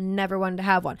out, never wanted to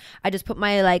have one. I just put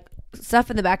my like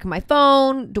stuff in the back of my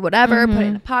phone, do whatever, put it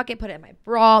in a pocket, put it in my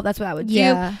bra. That's what I would do.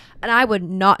 And I would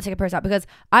not take a purse out because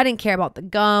I didn't care about the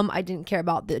gum. I didn't care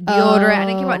about the deodorant. I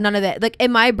didn't care about none of it. Like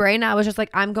in my brain, I was just like,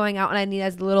 I'm going out and I need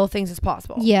as little things as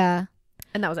possible. Yeah.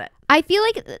 And that was it. I feel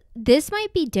like this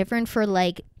might be different for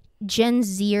like Gen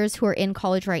Zers who are in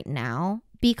college right now,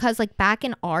 because like back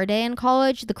in our day in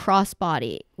college, the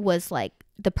crossbody was like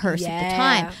the purse at the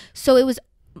time. So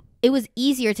it was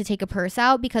easier to take a purse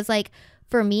out because like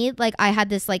for me, like I had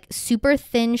this like super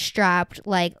thin strapped,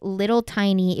 like little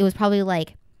tiny, it was probably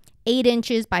like 8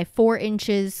 inches by 4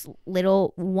 inches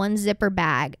little one zipper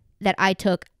bag that I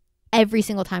took every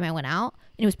single time I went out.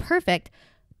 And it was perfect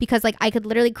because like I could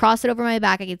literally cross it over my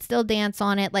back. I could still dance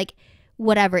on it, like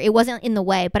whatever. It wasn't in the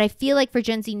way. But I feel like for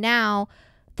Gen Z now,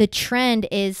 the trend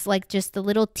is like just the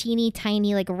little teeny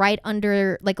tiny, like right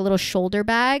under like a little shoulder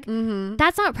bag.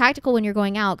 That's not practical when you're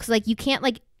going out because like you can't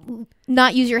like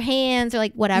not use your hands or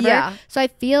like whatever. So I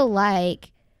feel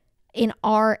like in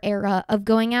our era of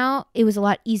going out, it was a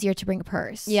lot easier to bring a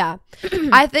purse.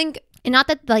 I think, and not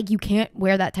that like you can't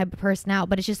wear that type of purse now,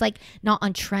 but it's just like not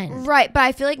on trend. Right. But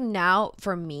I feel like now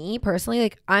for me personally,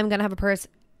 like I'm gonna have a purse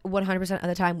 100% of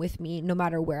the time with me, no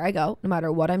matter where I go, no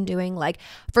matter what I'm doing. Like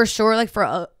for sure, like for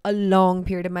a long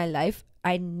period of my life,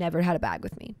 I never had a bag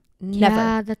with me. Never.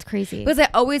 Yeah, that's crazy. Because I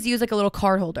always use like a little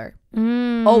card holder.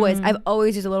 I've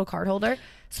always used a little card holder.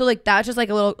 So like that's just like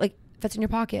a little like fits in your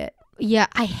pocket. Yeah,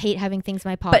 I hate having things in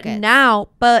my pocket.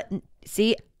 But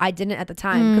see, I didn't at the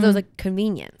time because it was like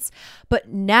convenience. But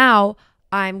now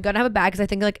I'm gonna have a bag because I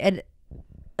think like it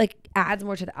like adds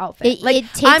more to the outfit.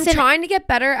 I'm trying to get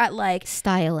better at like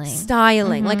styling.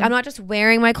 Like I'm not just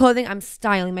wearing my clothing, I'm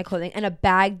styling my clothing, and a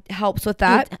bag helps with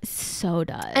that. It so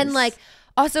does. And like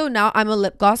also now I'm a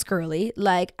lip gloss girly.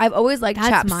 Like I've always liked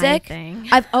That's chapstick. My thing.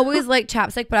 I've always liked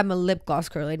chapstick, but I'm a lip gloss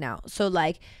girly now. So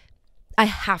like I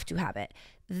have to have it.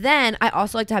 Then I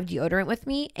also like to have deodorant with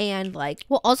me and like.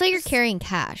 Well, also you're carrying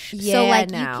cash, yeah, so like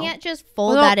now. you can't just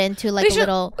fold that into like a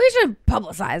little. We should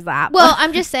publicize that. Well,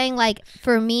 I'm just saying, like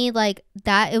for me, like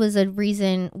that it was a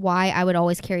reason why I would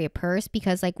always carry a purse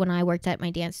because like when I worked at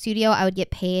my dance studio, I would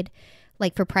get paid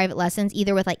like for private lessons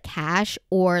either with like cash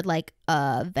or like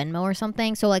Venmo or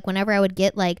something. So like whenever I would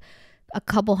get like a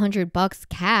couple $100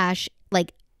 cash,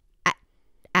 like.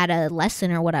 At a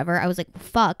lesson or whatever, I was like,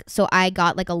 fuck. So I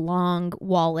got like a long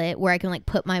wallet where I can like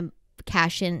put my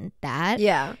cash in that.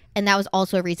 Yeah. And that was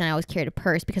also a reason I always carried a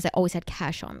purse, because I always had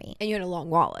cash on me. And you had a long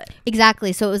wallet.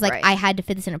 Exactly. So it was like Right. I had to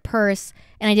fit this in a purse,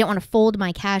 and I didn't want to fold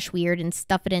my cash weird and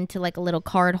stuff it into like a little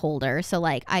card holder. So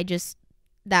like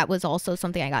that was also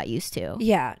something I got used to.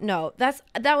 Yeah, no, that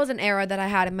was an era that I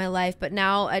had in my life, but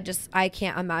now I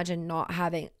can't imagine not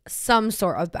having some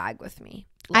sort of bag with me.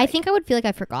 I think I would feel like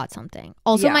I forgot something.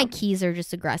 Also, Yeah. my keys are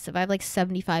just aggressive. I have like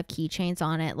 75 keychains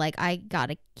on it. Like, I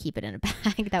gotta keep it in a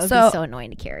bag. That would be so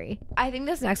annoying to carry. I think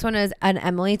this next one is an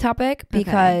Emily topic,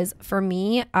 because for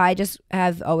me, I just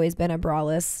have always been a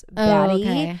braless baddie.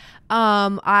 Okay.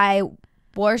 I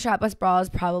wore strapless bras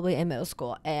probably in middle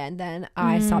school, and then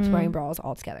I stopped wearing bras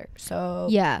altogether. So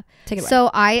Yeah. take it away. So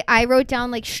I wrote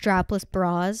down like strapless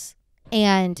bras,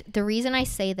 and the reason I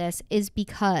say this is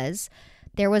because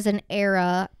there was an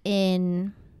era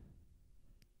in,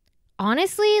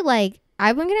 honestly, like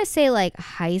I'm gonna say like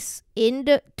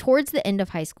towards the end of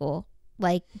high school,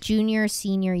 like junior,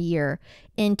 senior year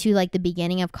into like the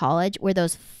beginning of college, where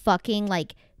those fucking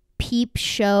like peep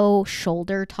show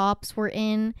shoulder tops were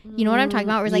in. You know what I'm talking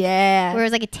about? Where it was like, where it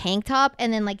was like a tank top,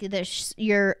 and then like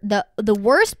the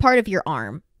worst part of your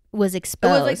arm was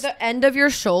exposed. It was like the end of your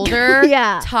shoulder,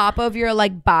 Yeah. top of your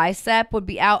like bicep would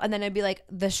be out, and then it'd be like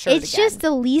the shirt. It's just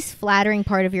the least flattering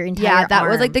part of your entire yeah, that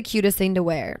was arm. like the cutest thing to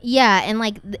wear. Yeah, and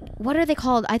like what are they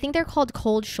called? I think they're called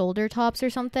cold shoulder tops or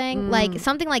something. Like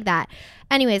something like that.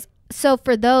 Anyways, so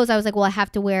for those I was like, well, I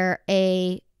have to wear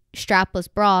a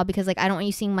strapless bra because like I don't want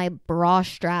you seeing my bra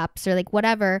straps or like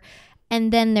whatever.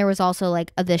 And then there was also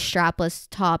like the strapless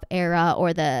top era,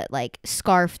 or the like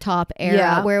scarf top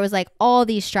era, where it was like all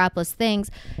these strapless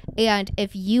things. And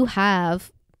if you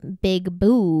have big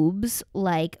boobs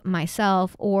like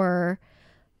myself, or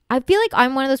I feel like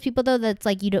I'm one of those people though that's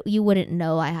like you wouldn't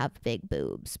know I have big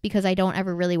boobs because I don't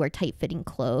ever really wear tight fitting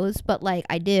clothes, but like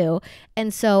I do.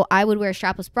 And so I would wear a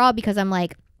strapless bra because I'm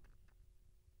like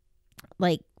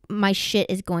my shit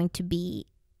is going to be,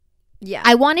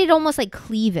 I wanted almost like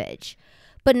cleavage.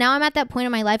 But now I'm at that point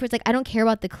in my life where it's like I don't care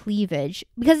about the cleavage,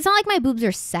 because it's not like my boobs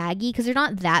are saggy, because they're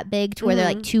not that big to where they're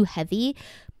like too heavy.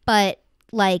 But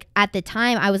like at the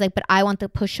time I was like, but I want the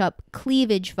push up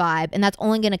cleavage vibe, and that's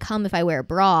only going to come if I wear a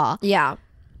bra. Yeah.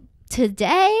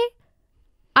 Today,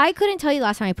 I couldn't tell you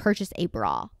last time I purchased a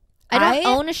bra. I don't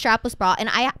own a strapless bra, and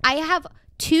I have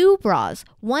two bras.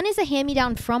 One is a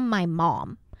hand-me-down from my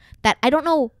mom that I don't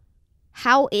know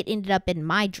how it ended up in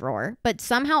my drawer, but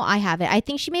somehow I have it. I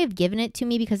think she may have given it to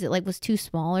me because it like was too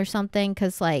small or something,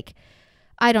 because like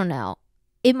I don't know,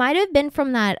 it might have been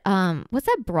from that what's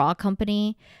that bra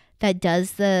company that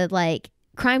does the like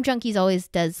Crime Junkies always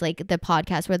does like the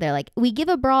podcast where they're like, we give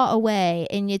a bra away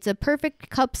and it's a perfect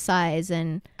cup size.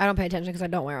 And I don't pay attention because I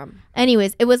don't wear them.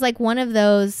 Anyways, it was like one of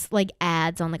those like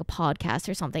ads on like a podcast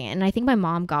or something, and I think my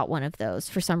mom got one of those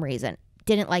for some reason.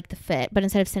 Didn't like the fit, but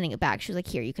instead of sending it back, she was like,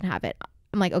 here, you can have it.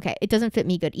 I'm like, okay, it doesn't fit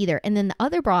me good either. And then the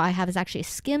other bra I have is actually a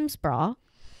Skims bra,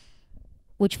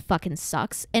 which fucking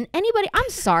sucks. And I'm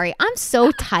sorry, I'm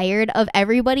so tired of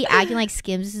everybody acting like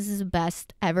Skims is the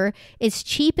best ever. It's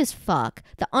cheap as fuck.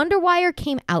 The underwire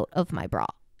came out of my bra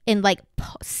and like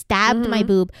stabbed my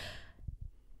boob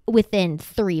within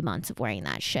 3 months of wearing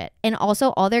that shit. And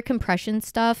also all their compression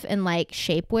stuff and like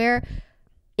shapewear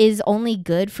is only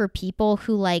good for people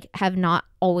who like have not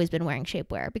always been wearing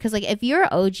shapewear, because like if you're an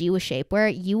OG with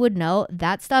shapewear, you would know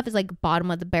that stuff is like bottom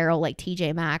of the barrel, like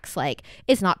TJ Maxx. Like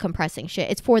it's not compressing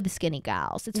shit. It's for the skinny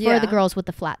gals. It's for the girls with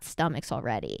the flat stomachs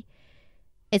already.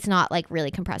 It's not like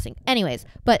really compressing. Anyways,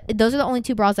 but those are the only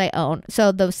two bras I own.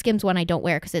 So the Skims one I don't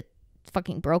wear because it's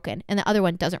fucking broken, and the other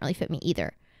one doesn't really fit me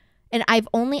either. And I've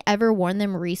only ever worn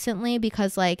them recently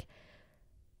because like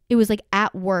it was like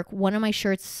at work, one of my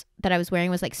shirts that I was wearing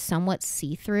was like somewhat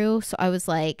see-through. So I was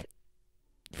like,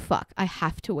 fuck, I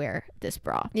have to wear this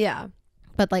bra. Yeah.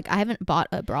 But like I haven't bought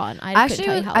a bra and I couldn't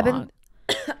tell you how long.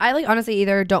 I like honestly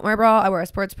either don't wear a bra, I wear a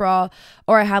sports bra,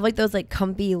 or I have like those like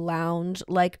comfy lounge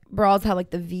like bras have like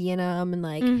the V in them, and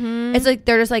like it's like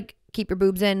they're just like keep your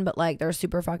boobs in, but like they're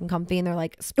super fucking comfy, and they're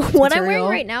like what I'm wearing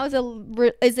right now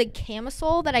is a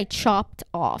camisole that I chopped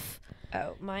off.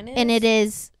 Oh, mine is. And it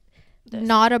is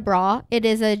not a bra.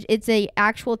 It's a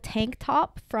actual tank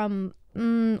top from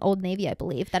Old Navy, I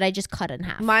believe, that I just cut in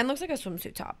half. Mine looks like a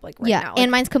swimsuit top, like right now. Like, and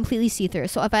mine's completely see-through.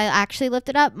 So if I actually lift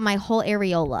it up, my whole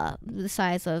areola, the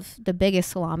size of the biggest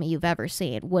salami you've ever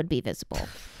seen, would be visible.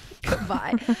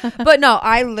 Goodbye. But no,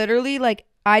 I literally like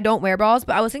I don't wear bras.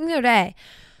 But I was thinking the other day,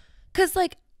 because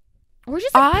like or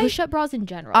just like push-up bras in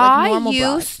general. Like normal I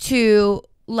used to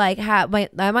like have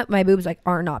my boobs like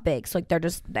are not big, so like they're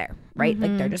just there, right?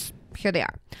 Like they're just here they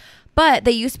are. But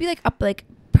they used to be like up like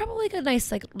probably like a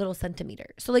nice like little centimeter.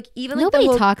 So like even like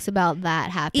nobody talks about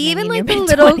that happening. Even in like your the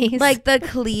little mid-20s. like the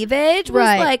cleavage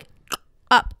was like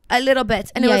up a little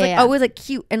bit, and it was like always like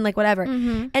cute and like whatever.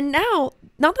 And now,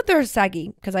 not that they're saggy,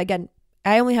 because again,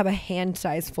 I only have a hand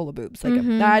size full of boobs. Like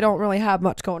I don't really have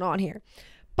much going on here,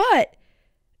 but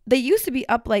they used to be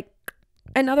up like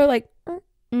another like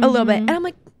a little bit, and I'm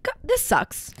like, God, this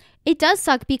sucks. It does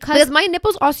suck because my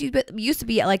nipples also used to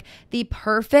be at like the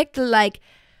perfect, like,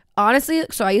 honestly,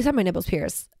 so I used to have my nipples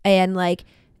pierced, and like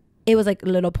it was like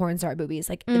little porn star boobies,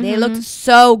 like they looked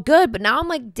so good, but now I'm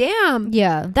like, damn,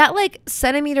 that like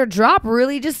centimeter drop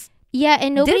really just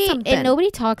and nobody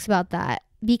talks about that,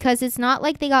 because it's not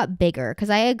like they got bigger,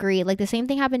 because I agree, like the same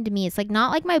thing happened to me. It's like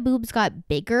not like my boobs got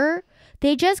bigger,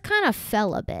 they just kind of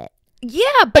fell a bit.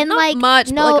 Yeah, but not like, much,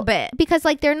 but like a bit. Because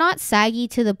like they're not saggy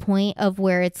to the point of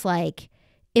where it's like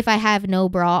if I have no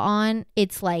bra on,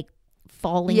 it's like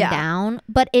falling down,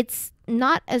 but it's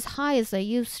not as high as they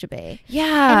used to be.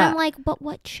 Yeah. And I'm like, but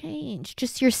what changed?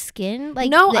 Just your skin? Like,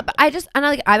 no, I don't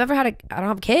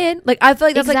have a kid. Like, I feel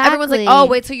like that's like everyone's like, oh,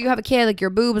 wait till you have a kid, like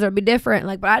your boobs are be different.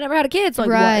 Like, but I never had a kid, so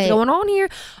like what is going on here?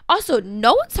 Also,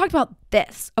 no one's talked about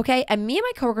this, okay? And me and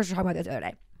my coworkers were talking about this the other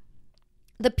day.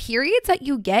 The periods that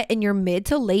you get in your mid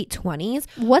to late 20s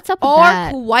what's up with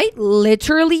that? Quite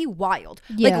literally wild.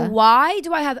 Yeah. Like, why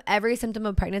do I have every symptom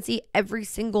of pregnancy every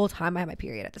single time I have my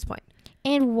period at this point?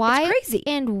 And why? It's crazy.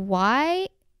 And why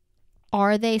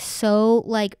are they so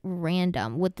like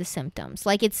random with the symptoms?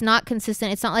 Like, it's not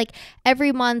consistent. It's not like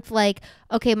every month, like,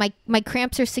 okay, my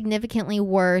cramps are significantly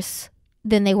worse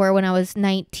than they were when I was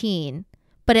 19.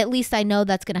 But at least I know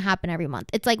that's going to happen every month.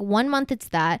 It's like 1 month it's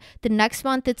that. The next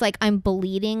month it's like I'm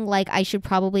bleeding. Like I should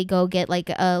probably go get like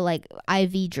a like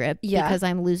IV drip because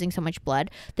I'm losing so much blood.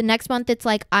 The next month it's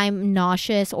like I'm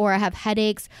nauseous or I have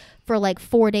headaches for like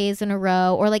 4 days in a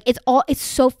row, or like it's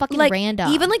so fucking like,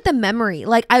 random. Even like the memory,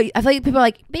 like I feel like people are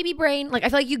like baby brain, like I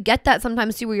feel like you get that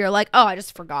sometimes too, where you're like, oh, I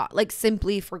just forgot, like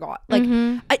simply forgot, like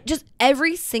I just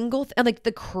every single like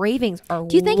the cravings are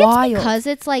do you think wild. It's because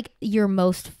it's like your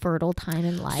most fertile time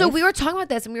in life? So we were talking about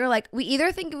this and we were like, we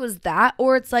either think it was that,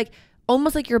 or it's like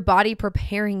almost like your body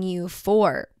preparing you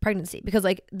for pregnancy, because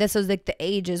like this is like the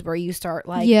ages where you start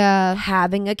like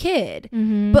having a kid.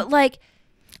 But like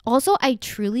also, I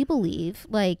truly believe,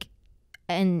 like,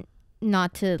 and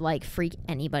not to like freak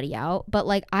anybody out, but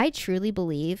like I truly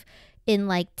believe in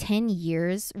like 10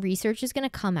 years research is going to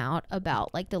come out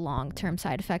about like the long-term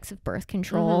side effects of birth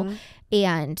control.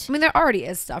 And I mean, there already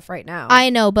is stuff right now, I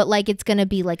know, but like it's going to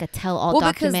be like a tell-all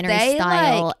documentary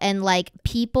style, like, and like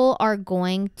people are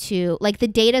going to like the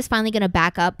data is finally going to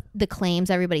back up the claims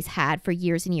everybody's had for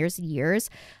years and years and years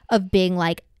of being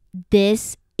like,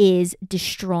 this is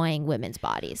destroying women's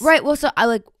bodies. Right. Well, so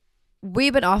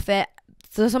we've been off it.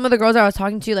 So some of the girls I was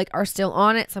talking to like are still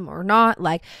on it, some are not.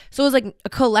 Like, so it was like a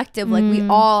collective, like we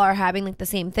all are having like the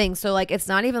same thing. So like it's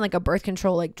not even like a birth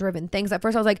control like driven things. At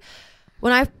first I was like,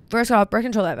 when I first got off birth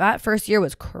control, that first year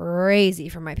was crazy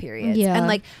for my periods. Yeah. And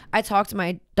like I talked to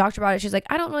my doctor about it. She's like,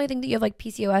 I don't really think that you have like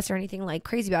PCOS or anything like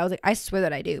crazy. But I was like, I swear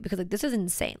that I do, because like this is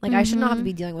insane. Like I should not have to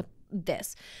be dealing with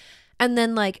this. And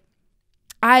then like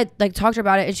I like talked to her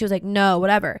about it and she was like, no,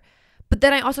 whatever. But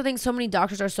then I also think so many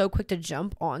doctors are so quick to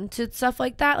jump onto stuff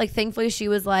like that. Like thankfully she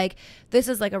was like, this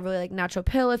is like a really like natural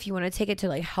pill if you want to take it to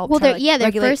like help. Well, their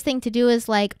regulate. First thing to do is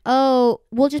like, oh,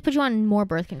 we'll just put you on more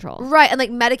birth control. Right. And like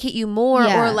medicate you more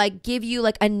or like give you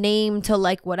like a name to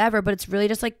like whatever. But it's really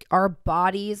just like our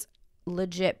bodies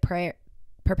legit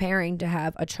preparing to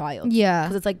have a child. Yeah.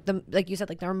 Because it's like like you said,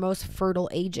 like our most fertile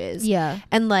ages. Yeah.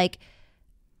 And like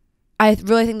I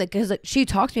really think that because like she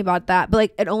talked to me about that, but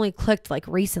like it only clicked like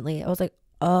recently. I was like,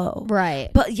 oh, right.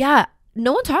 But yeah,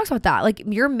 no one talks about that. Like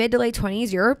your mid to late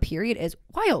 20s, your period is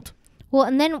wild. Well,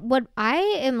 and then what I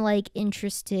am like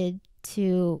interested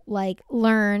to like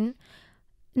learn,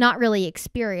 not really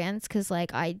experience, because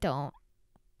like I don't.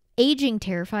 Aging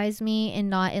terrifies me,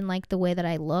 and not in like the way that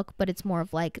I look, but it's more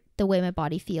of like the way my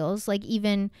body feels. Like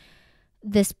even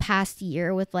this past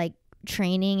year with like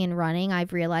training and running,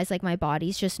 I've realized like my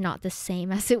body's just not the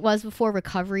same as it was before,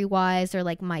 recovery wise, or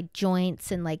like my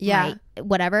joints and like my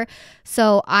whatever.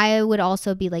 So I would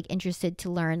also be like interested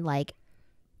to learn like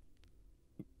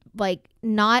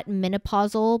not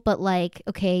menopausal, but like,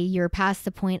 okay, you're past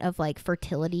the point of like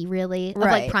fertility, really, of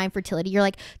like prime fertility. You're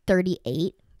like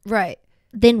 38, right?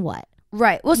 Then what?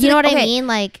 Right. Well, so you know what I mean?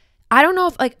 Like, I don't know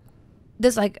if like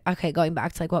this, like, okay, going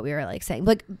back to like what we were like saying,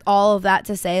 like all of that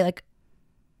to say like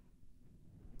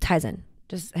ties in,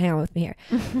 just hang on with me here.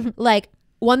 Like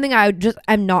one thing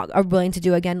I'm not willing to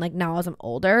do again, like now as I'm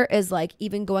older, is like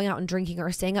even going out and drinking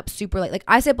or staying up super late. Like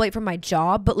I stay up late from my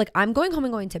job, but like I'm going home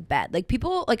and going to bed. Like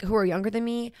people like who are younger than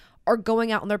me are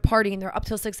going out and they're partying and they're up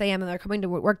till 6 a.m. and they're coming to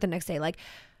work the next day. Like,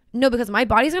 no, because my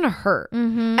body's gonna hurt.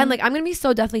 And like I'm gonna be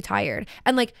so deathly tired.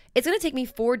 And like it's gonna take me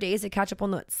 4 days to catch up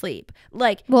on the sleep.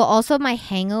 Like, well, also my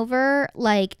hangover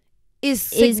like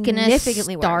is gonna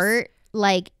start worse.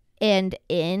 Like and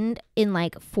end in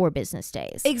like 4 business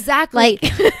days. Exactly.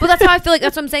 Like, but that's how I feel like,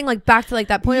 that's what I'm saying. Like back to like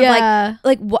that point of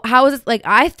like how is this, like,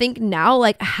 I think now,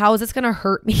 like, how is this going to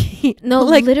hurt me? No,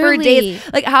 like literally. For days.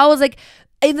 Like how is like,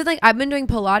 even like I've been doing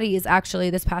Pilates actually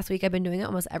this past week. I've been doing it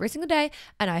almost every single day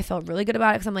and I felt really good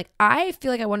about it because I'm like, I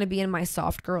feel like I want to be in my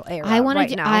soft girl era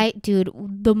dude,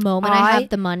 the moment I have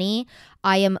the money,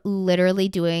 I am literally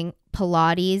doing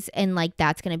Pilates and like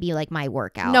that's gonna be like my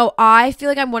workout. No, I feel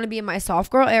like I want to be in my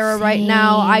soft girl era right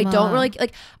now. I don't really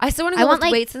like, I still want to go lift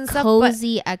weights and stuff,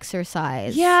 cozy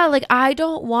exercise. Yeah, like I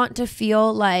don't want to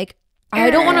feel like I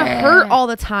don't want to hurt all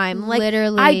the time. Like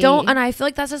literally, I don't, and I feel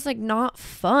like that's just like not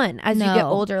fun as you get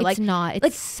older. Like it's not. It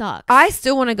like sucks. I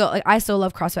still want to go. Like I still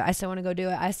love CrossFit. I still want to go do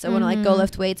it. I still want to like go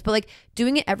lift weights. But like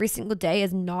doing it every single day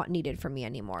is not needed for me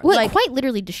anymore. Well, like it quite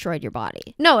literally destroyed your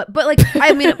body. No, but like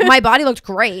I mean, my body looked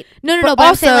great. No. But also,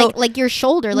 I'm saying like your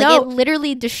shoulder, like it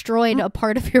literally destroyed a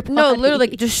part of your body. No, literally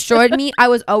like, destroyed me. I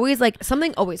was always like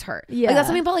something always hurt. Yeah, like that's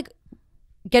something about like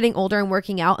getting older and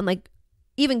working out and like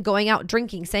even going out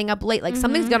drinking, staying up late, like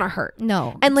something's gonna hurt.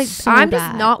 No, and like so I'm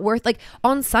just not worth. Like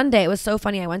on Sunday it was so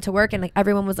funny, I went to work and like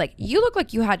everyone was like, you look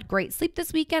like you had great sleep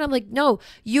this weekend. I'm like, no,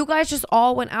 you guys just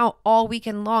all went out all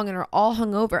weekend long and are all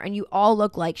hungover and you all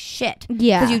look like shit.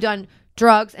 Yeah, because you've done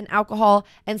drugs and alcohol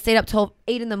and stayed up till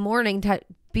 8 a.m. to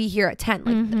be here at 10.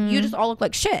 Like you just all look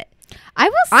like shit. I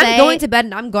will say, I'm going to bed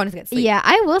and I'm going to get sleep. Yeah,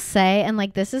 I will say, and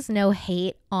like this is no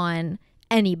hate on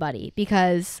anybody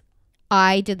because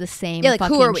I did the same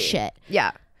fucking shit.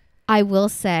 Yeah. I will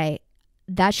say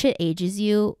that shit ages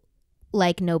you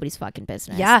like nobody's fucking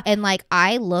business. Yeah. And like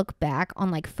I look back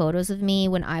on like photos of me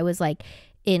when I was like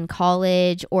in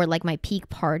college or like my peak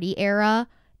party era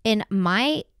and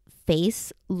my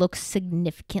face looks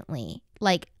significantly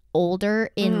like older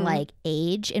in like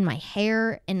age in my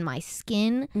hair and my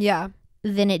skin. Yeah.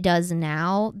 Than it does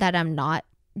now that I'm not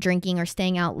drinking or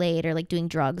staying out late or like doing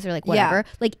drugs or like whatever.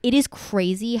 Yeah. Like it is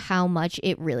crazy how much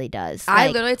it really does. I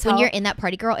like, literally tell, when you're in that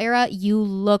party girl era, you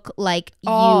look like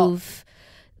you've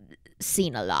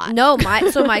seen a lot. No,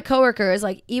 my coworkers,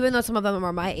 like even though some of them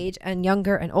are my age and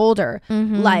younger and older,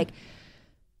 like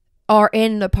are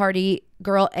in the party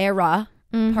girl era,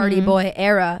 party boy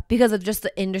era because of just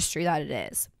the industry that it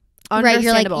is. Right,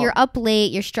 you're like you're up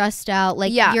late, you're stressed out,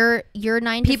 like your 9 to 5 is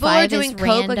random. People are doing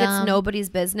coke like it's nobody's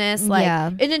business. Like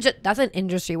that's an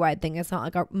industry wide thing. It's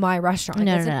not like my restaurant.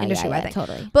 Like, it's an industry wide thing.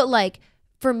 Totally. But like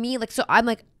for me, like so I'm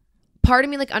like part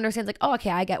of me like understands like, oh okay,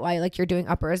 I get why like you're doing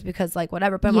uppers because like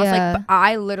whatever. But I'm also like, but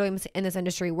I literally am in this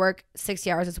industry, work 60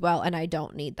 hours as well, and I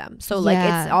don't need them. So like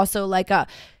it's also like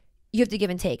you have to give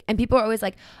and take. And people are always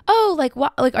like, oh like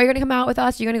what, like are you gonna come out with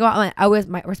us? You're gonna go out? I'm like, always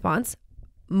my response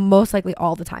most likely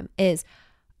all the time is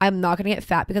I'm not gonna get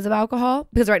fat because of alcohol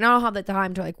because right now I don't have the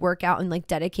time to like work out and like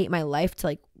dedicate my life to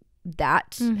like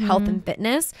that health and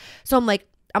fitness. So I'm like,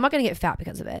 I'm not gonna get fat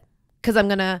because of it because I'm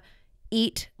gonna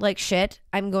eat like shit.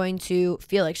 I'm going to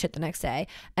feel like shit the next day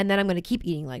and then I'm gonna keep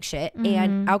eating like shit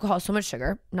and alcohol is so much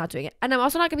sugar. I'm not doing it. And I'm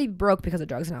also not gonna be broke because of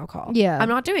drugs and alcohol. I'm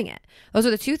not doing it. Those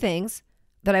are the two things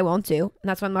that I won't do and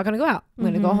that's why I'm not gonna go out. I'm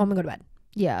gonna go home and go to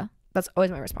bed. That's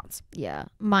always my response. Yeah.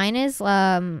 Mine is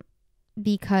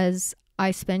because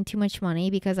I spend too much money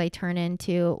because I turn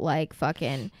into like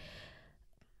fucking,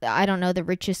 I don't know, the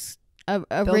richest, a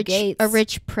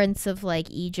rich prince of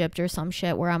like Egypt or some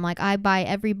shit where I'm like, I buy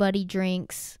everybody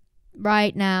drinks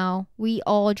right now. We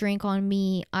all drink on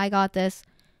me. I got this.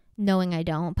 Knowing I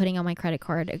don't, putting on my credit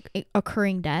card,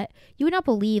 accruing debt. You would not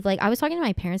believe, like I was talking to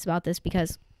my parents about this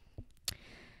because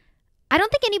I don't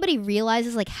think anybody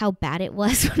realizes like how bad it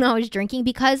was when I was drinking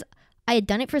because I had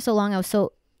done it for so long. I was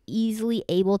so easily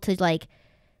able to like,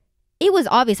 it was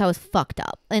obvious I was fucked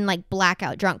up and like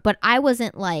blackout drunk, but I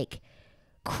wasn't like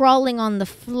crawling on the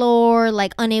floor,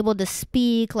 like unable to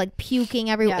speak, like puking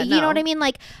everywhere. You know what I mean?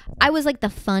 Like I was like the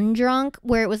fun drunk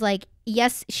where it was like,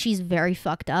 yes, she's very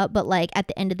fucked up, but like at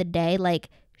the end of the day, like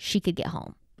she could get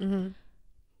home.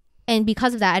 And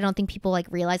because of that, I don't think people like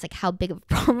realize like how big of a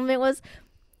problem it was.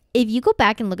 If you go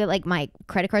back and look at like my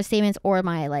credit card statements or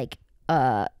my like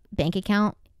bank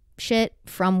account shit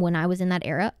from when I was in that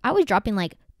era, I was dropping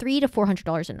like $300 to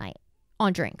 $400 a night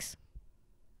on drinks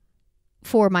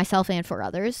for myself and for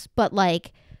others. But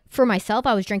like for myself,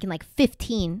 I was drinking like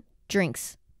 15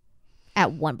 drinks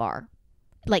at one bar,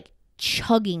 like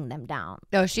chugging them down.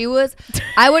 No, she was.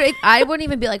 I wouldn't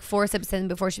even be like 4 sips in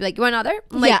before she'd be like, "You want another?"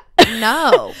 I'm like,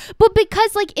 no. But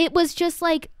because like it was just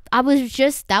like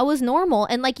that was normal,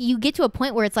 and like you get to a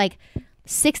point where it's like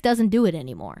 6 doesn't do it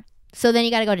anymore. So then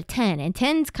you got to go to 10, and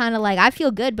 10's kind of like, I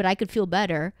feel good, but I could feel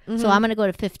better. So I'm going to go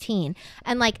to 15.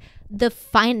 And like the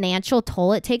financial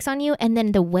toll it takes on you, and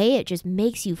then the way it just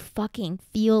makes you fucking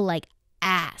feel like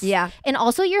ass. Yeah. And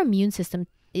also your immune system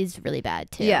is really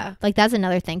bad too. Yeah. Like that's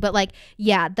another thing. But like,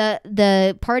 yeah,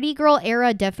 the party girl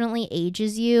era definitely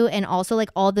ages you, and also like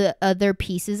all the other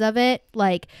pieces of it,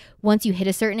 like once you hit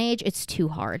a certain age, it's too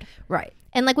hard. Right.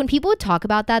 And like when people would talk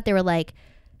about that, they were like,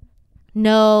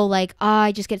 no, like, oh,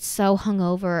 I just get so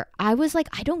hungover. I was like,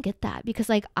 I don't get that, because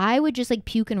like I would just like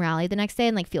puke and rally the next day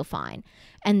and like feel fine.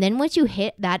 And then once you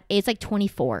hit that, it's like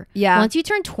 24. Yeah. Once you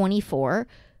turn 24,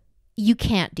 you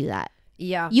can't do that.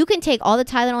 Yeah. You can take all the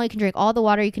Tylenol, you can drink all the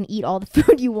water, you can eat all the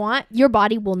food you want. Your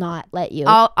body will not let you.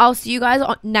 I'll see you guys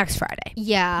on next Friday.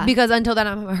 Yeah. Because until then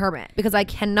I'm a hermit, because I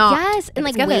cannot. Yes, and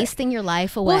like wasting your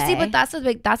life away. Well, see, but that's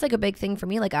like a big thing for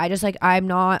me. Like I just like, I'm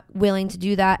not willing to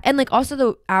do that. And like also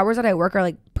the hours that I work are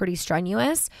like pretty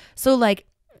strenuous. So like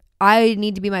I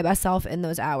need to be my best self in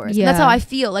those hours. Yeah. And that's how I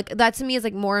feel. Like that to me is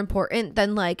like more important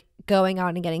than like going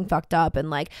out and getting fucked up. And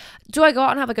like, do I go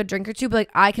out and have like a drink or two? But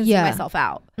like I can see myself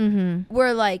out.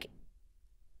 Where like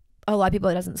a lot of people,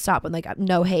 it doesn't stop. And like,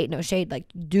 no hate, no shade. Like,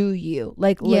 do you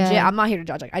like legit? I'm not here to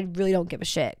judge. Like, I really don't give a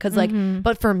shit. Cause like,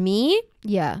 but for me,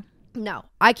 no,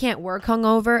 I can't work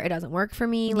hungover. It doesn't work for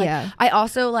me. Like, I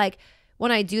also like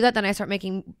when I do that, then I start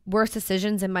making worse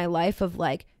decisions in my life of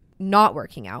like not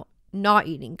working out, not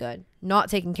eating good, not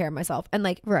taking care of myself. And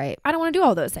like, I don't want to do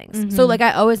all those things. So like,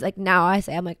 I always like, now I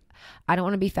say, I'm like, I don't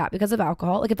want to be fat because of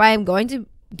alcohol. Like if I am going to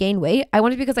gain weight, I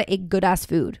want it because I ate good ass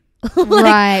food.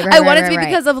 Like, I want it to be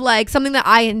because of like something that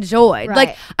I enjoyed.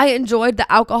 Like I enjoyed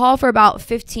the alcohol for about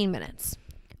 15 minutes.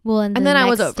 Well, and then I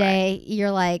was over day,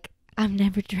 you're like, I'm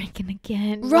never drinking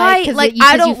again. Right. Like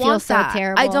I don't want so that.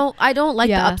 terrible. I don't like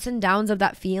the ups and downs of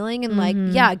that feeling. And like,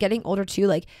 getting older too,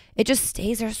 like it just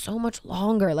stays there so much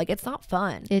longer. Like it's not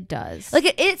fun. It does.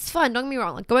 Like it's fun. Don't get me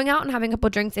wrong. Like going out and having a couple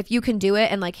drinks, if you can do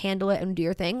it and like handle it and do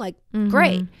your thing, like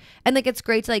great. And like, it's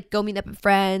great to like go meet up with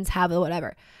friends, have a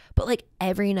whatever. But like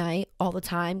every night, all the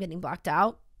time, getting blacked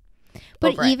out.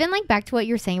 But even like back to what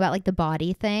you were saying about like the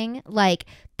body thing, like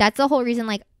that's the whole reason,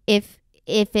 like if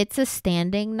it's a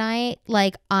standing night,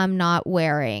 like I'm not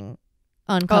wearing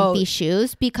uncomfy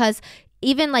shoes, because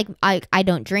even like I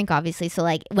don't drink obviously, so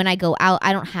like when I go out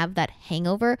I don't have that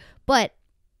hangover. But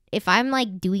if I'm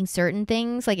like doing certain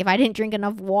things, like if I didn't drink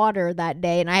enough water that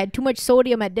day and I had too much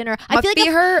sodium at dinner, I feel like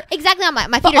feet hurt. Exactly, my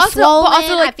feet are swollen. But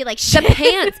also, like, I feel like shit. The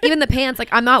pants, even the pants, like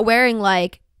I'm not wearing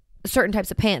like certain types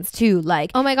of pants too,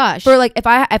 like oh my gosh, for like if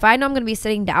I know I'm gonna be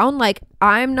sitting down, like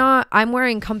I'm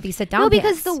wearing comfy sit down pants.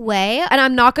 Because the way, and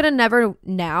I'm not gonna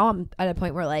now I'm at a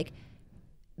point where like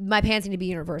my pants need to be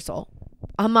universal.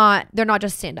 They're not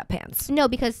just stand-up pants. No,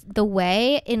 because the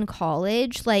way in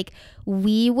college, like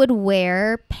we would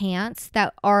wear pants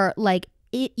that are like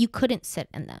you couldn't sit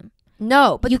in them.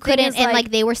 No, but you couldn't, and like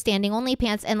they were standing only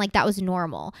pants, and like that was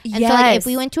normal. And so like if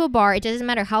we went to a bar, it doesn't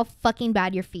matter how fucking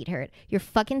bad your feet hurt, you're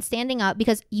fucking standing up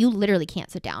because you literally can't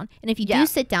sit down. And if you do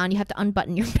sit down, you have to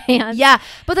unbutton your pants. Yeah,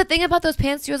 but the thing about those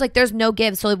pants too is like there's no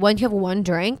give. So like, once you have one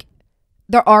drink,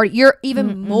 you're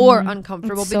even more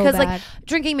uncomfortable because like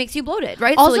drinking makes you bloated,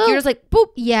 right? Also, so like you're just like boop.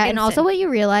 Yeah, and also what you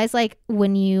realize, like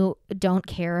when you don't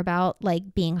care about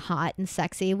like being hot and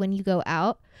sexy when you go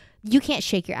out, you can't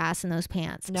shake your ass in those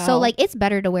pants. No. So like it's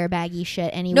better to wear baggy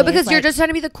shit anyway. No, because you're just trying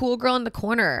to be the cool girl in the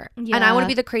corner. Yeah. And I want to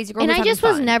be the crazy girl. And I just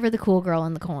was never the cool girl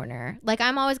in the corner. Like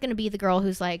I'm always going to be the girl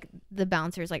who's like the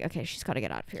bouncer's like, okay, she's got to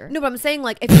get out of here. No, but I'm saying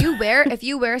like if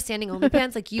you wear standing only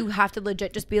pants, like you have to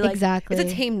legit just be like, exactly.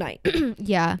 It's a tame night.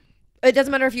 Yeah. It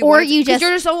doesn't matter if you or you just, you're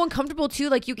just so uncomfortable too.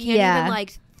 Like you can't even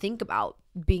like think about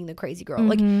being the crazy girl.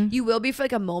 Like you will be for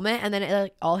like a moment, and then it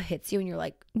like all hits you and you're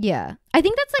like, yeah. I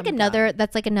think that's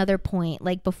like another point,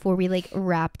 like before we like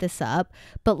wrap this up,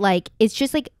 but like it's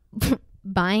just like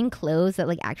buying clothes that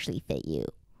like actually fit you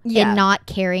and not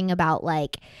caring about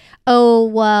like, oh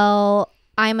well,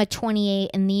 I'm a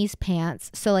 28 in these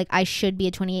pants, so like I should be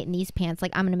a 28 in these pants,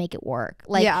 like I'm gonna make it work.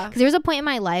 Like because there was a point in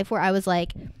my life where I was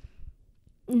like,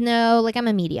 no, like I'm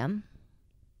a medium,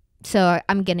 so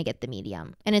I'm gonna get the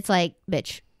medium. And it's like,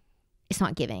 bitch, it's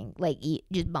not giving. Like,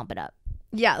 just bump it up.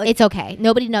 Yeah, like, it's okay.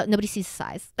 Nobody sees the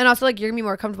size. And also, like, you're gonna be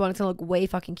more comfortable, and it's gonna look way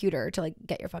fucking cuter to like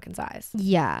get your fucking size.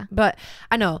 Yeah, but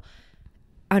I know.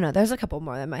 There's a couple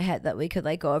more in my head that we could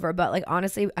like go over, but like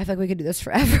honestly, I feel like we could do this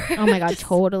forever. Oh my god,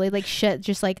 totally. Like shit,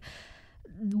 just like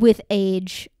with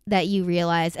age, that you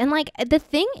realize. And like the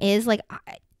thing is like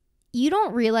you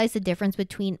don't realize the difference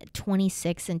between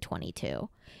 26 and 22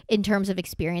 in terms of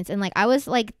experience. And like I was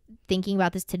like thinking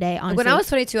about this today, honestly. When I was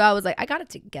 22, I was like, I got it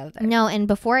together. No, and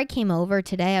before I came over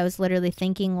today, I was literally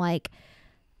thinking like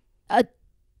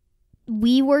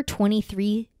we were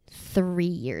 23 3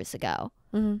 years ago.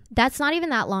 Mm-hmm. That's not even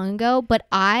that long ago, but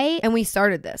and we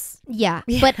started this. Yeah.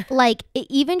 But like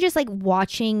even just like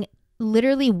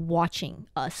literally watching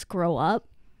us grow up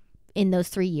in those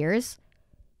 3 years,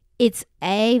 it's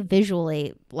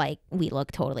visually like we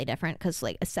look totally different because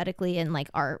like aesthetically and like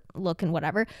our look and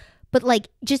whatever, but like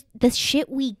just the shit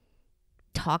we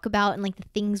talk about and like the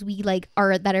things we like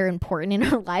that are important in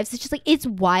our lives, it's just like it's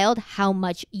wild how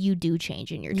much you do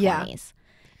change in your 20s.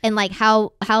 And like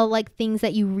how like things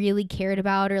that you really cared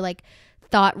about or like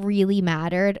thought really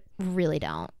mattered really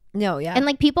don't. No, yeah. And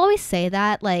like people always say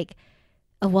that like,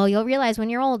 oh, well, you'll realize when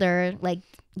you're older, like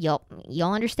you'll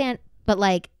understand. But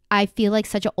like I feel like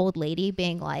such an old lady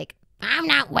being like, I'm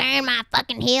not wearing my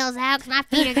fucking heels out because my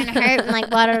feet are gonna hurt and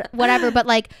like whatever. But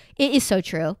like it is so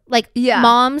true. Like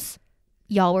moms,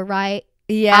 y'all were right.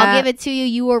 Yeah, I'll give it to you.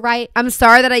 You were right. I'm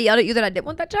sorry that I yelled at you that I didn't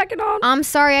want that jacket on. I'm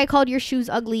sorry I called your shoes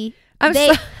ugly.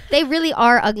 They really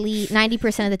are ugly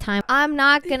 90% of the time. I'm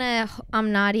not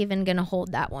even gonna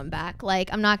hold that one back.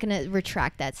 Like I'm not gonna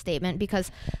retract that statement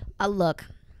because look,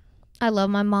 I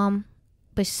love my mom,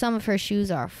 but some of her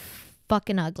shoes are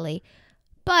fucking ugly.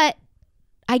 But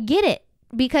I get it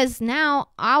because now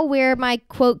I'll wear my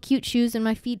quote cute shoes and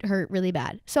my feet hurt really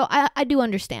bad. So I do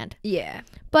understand. Yeah.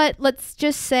 But let's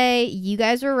just say you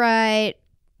guys were right.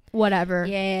 Whatever.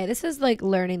 Yeah, this is like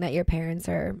learning that your parents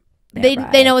are They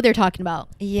know what they're talking about.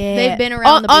 Yeah. They've been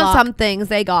around the block. On some things,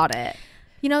 they got it.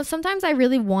 You know, sometimes I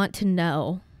really want to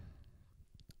know,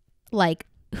 like,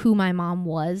 who my mom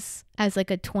was as,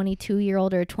 like, a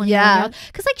 22-year-old or a 21-year-old.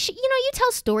 Because, like, you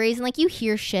tell stories and, like, you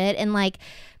hear shit. And, like,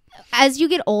 as you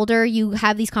get older, you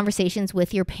have these conversations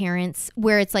with your parents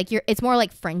where it's, like, it's more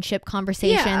like friendship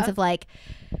conversations of, like,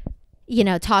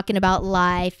 talking about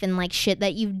life and, like, shit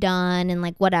that you've done and,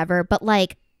 like, whatever. But,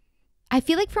 like, I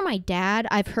feel like for my dad,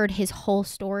 I've heard his whole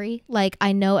story. Like,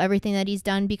 I know everything that he's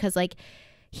done because, like,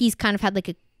 he's kind of had, like,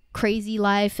 a crazy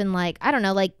life and, like, I don't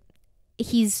know, like,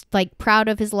 he's, like, proud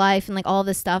of his life and, like, all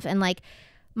this stuff. And, like,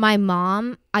 my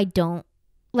mom, I don't,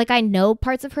 like, I know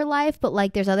parts of her life, but,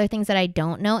 like, there's other things that I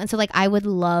don't know. And so, like, I would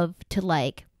love to,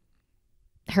 like,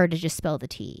 her to just spill the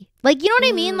tea. Like, you know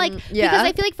what I mean? Like, because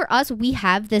I feel like for us, we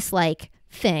have this, like,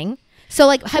 thing. So,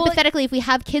 like, hypothetically, if we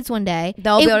have kids one day,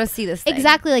 they'll be able to see this thing.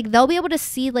 Exactly. Like, they'll be able to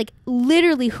see, like,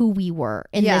 literally who we were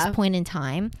in this point in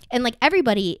time. And, like,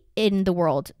 everybody in the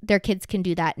world, their kids can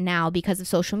do that now because of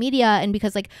social media and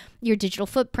because, like, your digital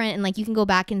footprint. And, like, you can go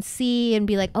back and see and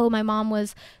be like, oh, my mom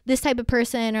was this type of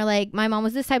person, or, like, my mom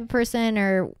was this type of person,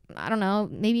 or, I don't know,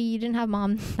 maybe you didn't have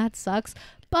mom. That sucks.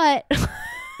 But.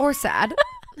 Or sad.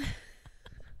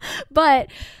 But,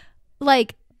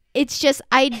 like, it's just,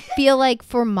 I feel like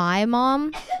for my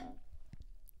mom,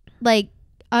 like,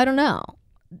 I don't know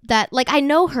that, like, I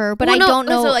know her, but I don't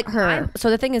know her. So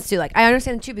the thing is too, like, I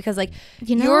understand too, because like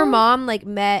your mom like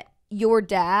met your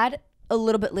dad a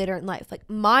little bit later in life. Like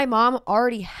my mom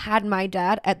already had my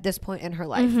dad at this point in her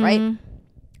life, right?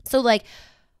 So like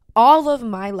all of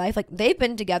my life, like they've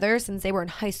been together since they were in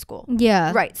high school.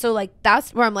 Yeah. Right. So like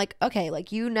that's where I'm like, okay,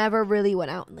 like you never really went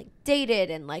out and like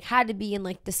dated and like had to be in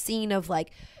like the scene of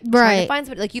like trying to find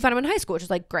somebody. Like you found him in high school, which is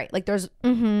like great. Like there's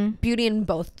beauty in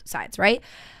both sides, right?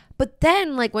 But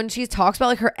then like when she talks about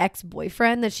like her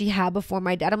ex-boyfriend that she had before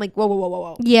my dad, I'm like,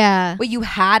 whoa. Yeah. But you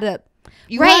had an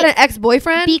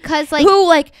ex-boyfriend because like who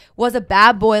like was a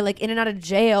bad boy, like in and out of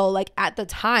jail, like at the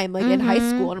time, like in high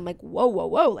school. And I'm like, whoa,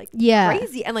 like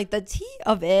crazy. And like the tea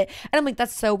of it. And I'm like,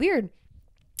 that's so weird.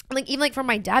 And like even like from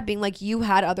my dad being like, you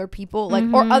had other people like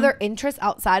or other interests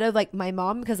outside of like my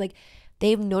mom, because like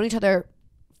they've known each other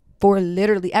for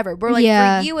literally ever. But like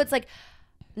for you, it's like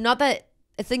not that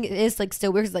I think it is like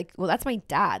still weird. It's like, well, that's my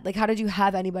dad. Like how did you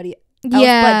have anybody else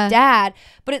but dad?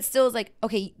 But it still is like,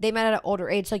 okay, they met at an older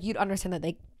age, so like you'd understand that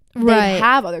they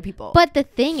have other people. But the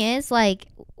thing is, like,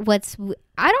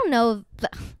 I don't know,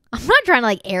 I'm not trying to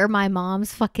like air my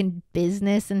mom's fucking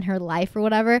business and her life or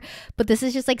whatever, but this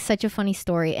is just like such a funny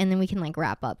story, and then we can like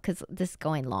wrap up because this is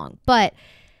going long. But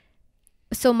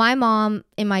so my mom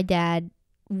and my dad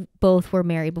both were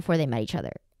married before they met each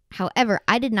other. However,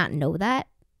 I did not know that.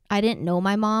 I didn't know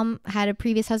my mom had a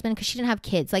previous husband because she didn't have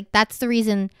kids. Like, that's the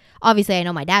reason. Obviously, I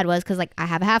know my dad was because, like, I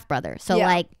have a half brother. So,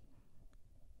 like,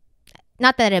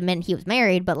 not that it meant he was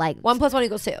married, but, like, 1 + 1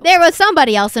 = 2. There was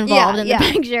somebody else involved in the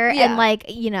picture. Yeah. And, like,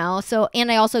 so, and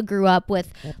I also grew up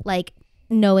with, like,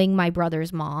 knowing my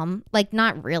brother's mom. Like,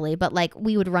 not really, but like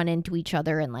we would run into each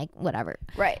other and like whatever.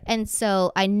 Right. And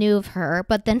so I knew of her,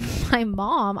 but then my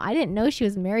mom, I didn't know she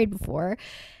was married before.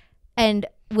 And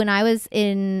when I was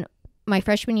in my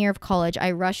freshman year of college,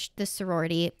 I rushed this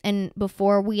sorority, and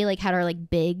before we like had our like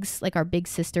bigs, like our big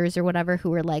sisters or whatever,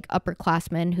 who were like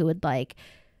upperclassmen who would like,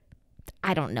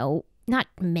 I don't know, not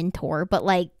mentor, but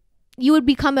like you would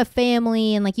become a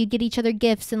family and like you'd get each other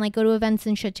gifts and like go to events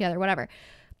and shit together, whatever.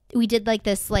 We did like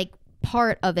this like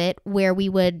part of it where we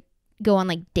would go on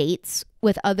like dates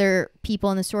with other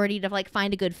people in the sorority to like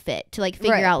find a good fit, to like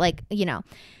figure out like, you know.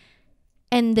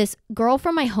 And this girl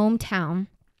from my hometown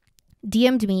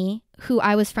DM'd me, who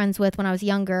I was friends with when I was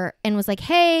younger, and was like,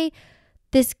 hey,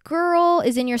 this girl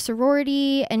is in your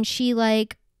sorority and she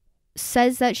like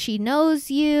says that she knows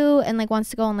you and like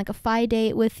wants to go on like a phi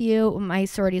date with you. My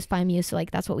sorority is Phi Mu, so like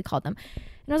that's what we called them.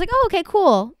 And I was like, oh, okay,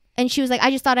 cool. And she was like,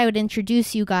 I just thought I would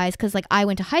introduce you guys because like I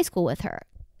went to high school with her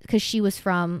because she was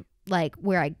from like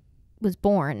where I was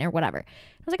born or whatever.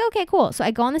 I was like, okay, cool. So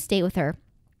I go on this date with her,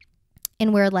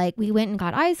 and we're like, we went and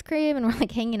got ice cream and we're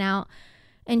like hanging out.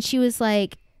 And she was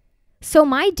like, so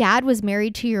my dad was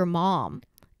married to your mom.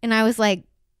 And I was like,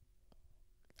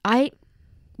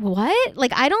 what?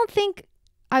 Like, I don't think,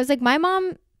 I was like, my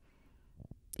mom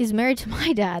is married to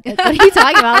my dad. Like, what are you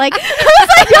talking about? Like,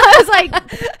 I was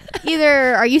like,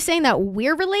 either are you saying that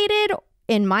we're related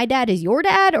and my dad is your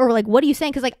dad, or like, what are you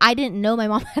saying? Because like, I didn't know my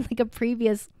mom had like a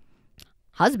previous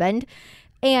husband.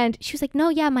 And she was like, no,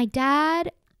 yeah, my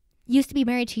dad used to be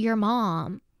married to your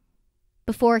mom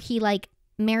before he like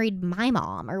married my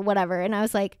mom or whatever. And I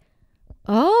was like,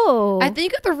 oh, I think you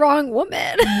got the wrong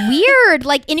woman. Weird.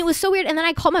 Like, and it was so weird. And then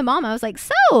I called my mom. I was like,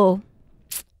 so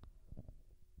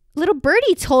little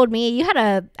birdie told me you had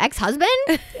a ex-husband.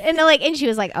 And like, and she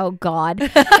was like, oh God. And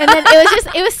then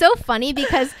it was so funny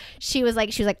because she was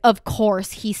like, of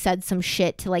course he said some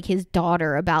shit to like his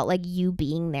daughter about like you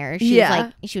being there. She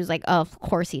was like, oh, of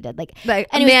course he did. Like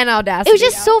man audacity. It was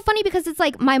just so funny because it's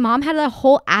like my mom had a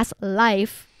whole ass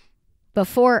life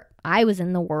before I was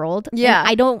in the world. Yeah.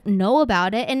 I don't know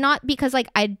about it. And not because like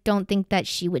I don't think that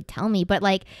she would tell me, but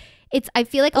like I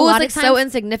feel like a lot of times so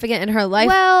insignificant in her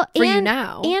life you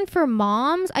now. And for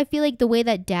moms, I feel like the way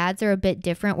that dads are a bit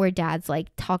different, where dads like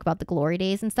talk about the glory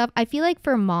days and stuff. I feel like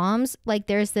for moms, like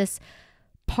there's this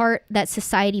part that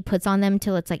society puts on them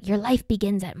till it's like your life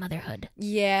begins at motherhood.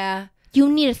 Yeah.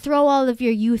 You need to throw all of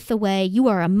your youth away. You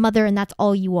are a mother and that's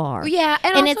all you are. Yeah.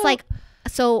 And also, it's like,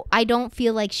 so I don't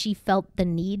feel like she felt the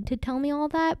need to tell me all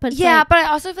that. But yeah, like, but I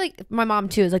also feel like my mom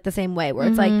too is like the same way, where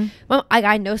it's like, well,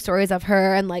 I know stories of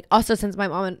her, and like also since my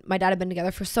mom and my dad have been together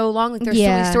for so long, like there's so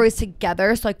many stories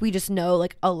together, so like we just know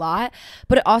like a lot.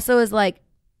 But it also is like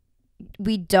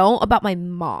we don't about my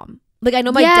mom. Like I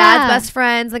know my dad's best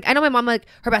friends. Like I know my mom, like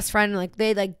her best friend, like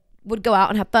they like would go out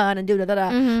and have fun and do da da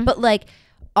da. But like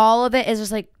all of it is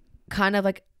just like kind of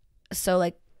like so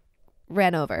like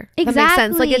ran over. Exactly. That makes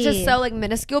sense. Like it's just so like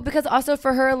minuscule, because also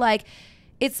for her like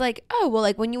it's like, oh well,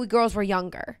 like when you girls were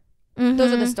younger,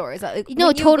 those are the stories. Like,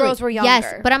 no, totally. Girls were younger.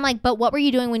 Yes, but I'm like, but what were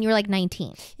you doing when you were like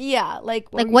 19? Yeah, like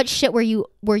what shit were you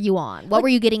on? What were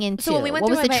you getting into? So when we went what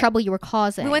was the trouble you were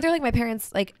causing? We went through like my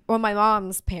parents, like or my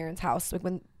mom's parents' house, like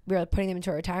when we were putting them into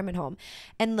a retirement home,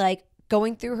 and like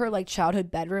going through her like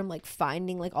childhood bedroom, like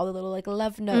finding like all the little like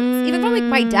love notes, even from like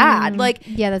my dad, like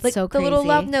that's like, so crazy. The little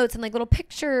love notes and like little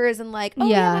pictures and like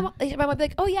my mom would be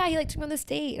like, oh yeah, he like took me on this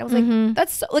date. And I was like,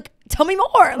 that's so like, tell me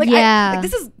more. Like like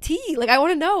this is tea. Like I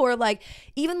want to know. Or like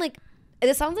even like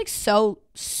this sounds like so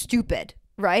stupid,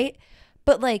 right?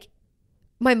 But like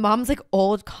my mom's like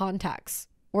old contacts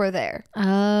were there,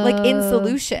 like in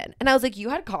solution, and I was like, you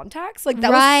had contacts? Like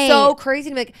that was so crazy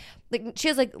to me. Like she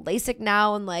has like LASIK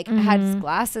now and like had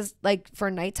glasses like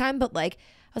for nighttime, but like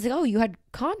I was like, oh, you had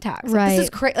contacts. Like, this is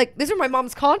crazy. Like these are my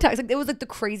mom's contacts. Like it was like the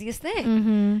craziest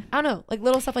thing. I don't know, like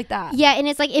little stuff like that. Yeah, and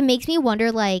it's like it makes me wonder,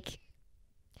 like,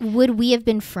 would we have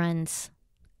been friends?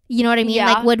 You know what I mean?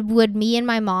 Like would me and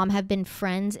my mom have been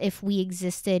friends if we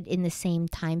existed in the same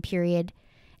time period?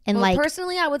 And well, like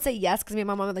personally, I would say yes, because me and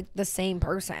my mom are like the same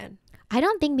person. I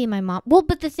don't think me and my mom. Well,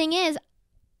 but the thing is,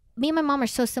 me and my mom are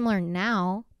so similar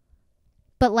now.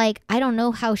 But like, I don't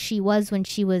know how she was when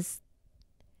she was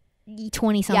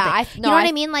 20 something. Yeah, you know what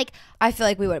I mean? Like, I feel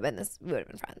like we would have been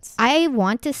friends. I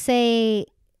want to say,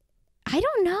 I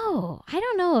don't know. I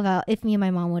don't know about if me and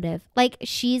my mom would have. Like,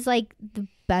 she's like the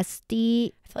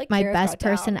bestie, I feel like my best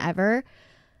person ever.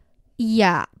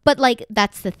 Yeah, but like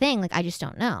that's the thing. Like, I just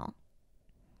don't know.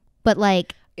 But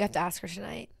like, you have to ask her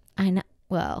tonight. I know.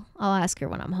 Well, I'll ask her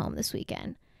when I'm home this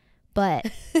weekend. But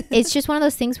it's just one of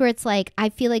those things where it's like, I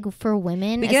feel like for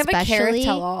women, we can especially, have a care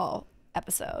tell all.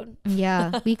 episode.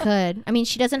 Yeah, we could. I mean,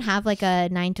 she doesn't have like a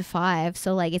 9 to 5,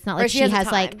 so like it's not like she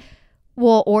has like,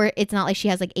 well, or it's not like she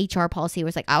has like HR policy where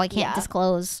it's like, oh, I can't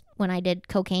disclose when I did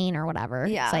cocaine or whatever.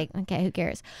 Yeah. It's like, okay, who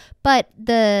cares? But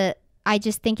I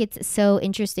just think it's so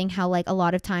interesting how like a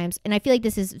lot of times, and I feel like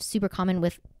this is super common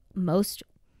with most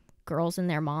girls and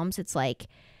their moms, it's like,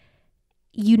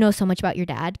 you know so much about your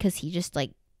dad because he just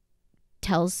like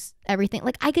tells everything.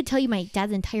 Like I could tell you my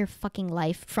dad's entire fucking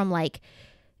life from like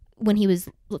when he was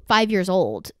 5 years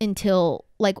old until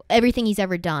like everything he's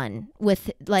ever done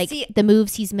with like the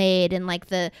moves he's made and like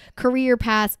the career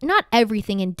path, not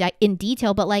everything in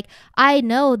detail, but like I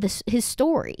know his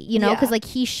story, you know, because like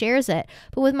he shares it.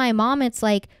 But with my mom, it's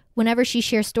like whenever she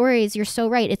shares stories, you're so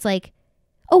right. It's like,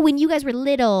 oh, when you guys were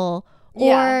little,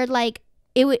 or like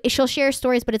she'll share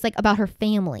stories, but it's like about her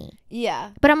family.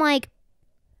 Yeah. But I'm like,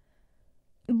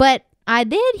 but I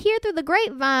did hear through the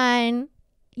grapevine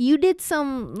you did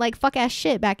some like fuck ass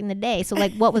shit back in the day. So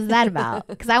like, what was that about?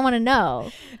 Because I want to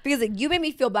know. Because like you made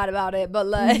me feel bad about it, but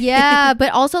like yeah,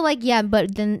 but also like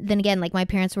but then again, like my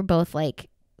parents were both like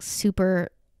super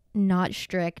not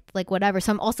strict, like whatever.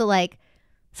 So I'm also like,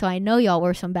 so I know y'all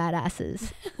were some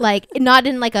badasses, like not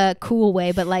in like a cool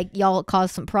way, but like y'all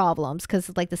caused some problems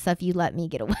because like the stuff you let me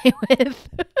get away with.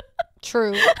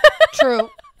 True.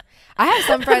 I have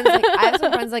some friends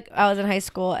like I was in high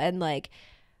school and like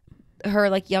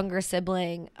her like younger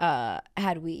sibling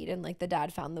had weed and like the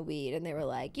dad found the weed and they were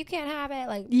like, you can't have it,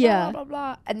 like blah blah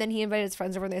blah, and then he invited his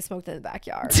friends over and they smoked in the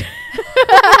backyard.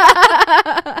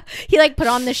 He like put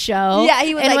on the show. Yeah,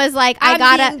 he was and like, was like, I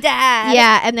gotta dad.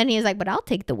 Yeah, and then he was like, but I'll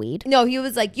take the weed. No, he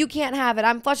was like, you can't have it,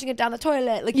 I'm flushing it down the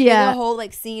toilet. Like he did a whole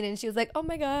like scene and she was like, oh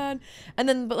my god. And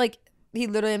then but like he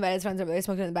literally invited his friends over, they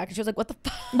smoked it in the back and she was like, what the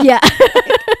fuck? Yeah.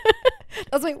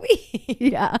 That's my weed.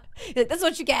 Yeah. Like, that's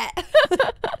what you get.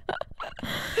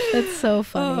 That's so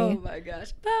funny. Oh my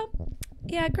gosh. Well,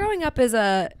 yeah, growing up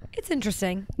it's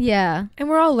interesting. Yeah. And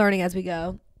we're all learning as we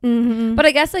go. Mm-hmm. But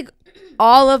I guess like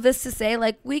all of this to say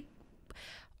like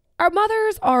our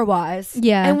mothers are wise.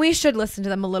 Yeah. And we should listen to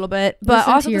them a little bit. But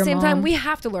also at the same time, we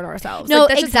have to learn ourselves. No,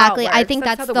 like, exactly. I think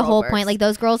that's the whole point. Like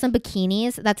those girls in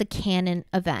bikinis, that's a canon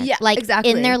event. Yeah, like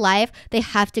exactly. In their life, they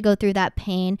have to go through that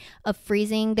pain of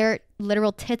freezing their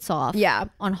literal tits off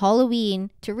on Halloween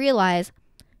to realize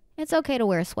it's okay to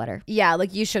wear a sweater. Yeah,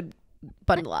 like you should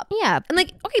bundle up. Yeah. And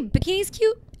like, okay, bikini's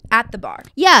cute at the bar.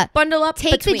 Yeah. Bundle up.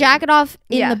 Take the jacket off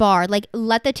in the bar. Like,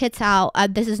 let the tits out.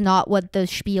 This is not what the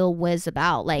spiel was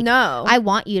about. Like, no. I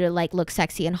want you to like look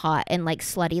sexy and hot and like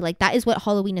slutty. Like, that is what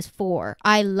Halloween is for.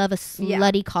 I love a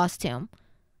slutty costume.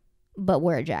 But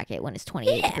wear a jacket when it's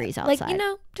 28 degrees outside. Like, you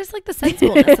know, just like the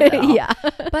sensibleness of it all. Yeah.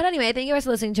 But anyway, thank you guys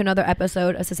for listening to another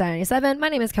episode of Society 97. My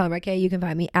name is Kelly Marquet. You can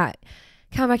find me at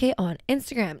Kelly on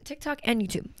Instagram, TikTok, and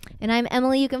YouTube. And I'm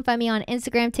Emily. You can find me on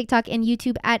Instagram, TikTok, and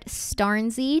YouTube at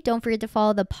Starnsy. Don't forget to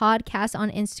follow the podcast on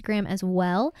Instagram as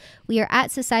well. We are at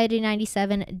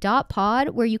society97.pod,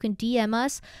 where you can DM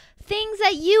us things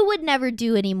that you would never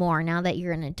do anymore now that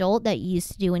you're an adult, that you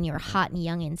used to do when you were hot and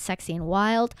young and sexy and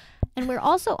wild. And we're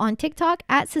also on TikTok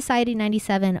at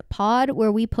Society97pod, where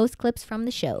we post clips from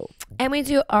the show. And we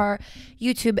do our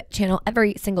YouTube channel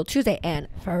every single Tuesday and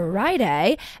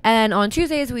Friday. And on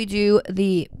Tuesdays, we do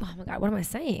oh my God, what am I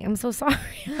saying? I'm so sorry.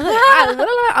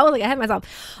 I was like ahead of myself.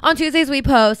 On Tuesdays, we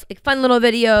post like fun little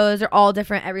videos. They're all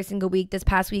different every single week. This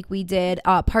past week, we did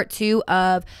part 2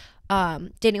 of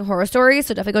dating horror stories,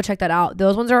 so definitely go check that out.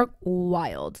 Those ones are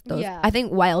wild. I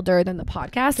think wilder than the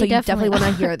podcast, so you definitely want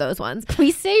to hear those ones.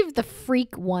 We saved the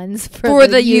freak ones for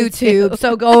the YouTube,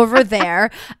 so go over there.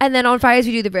 And then on Fridays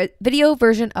we do the video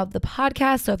version of the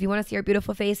podcast, so if you want to see our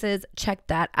beautiful faces, check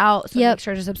that out. So make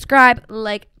sure to subscribe,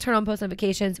 like, turn on post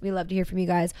notifications. We love to hear from you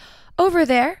guys over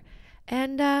there,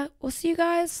 and we'll see you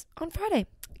guys on Friday.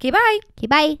 Okay, bye. Okay,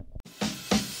 bye.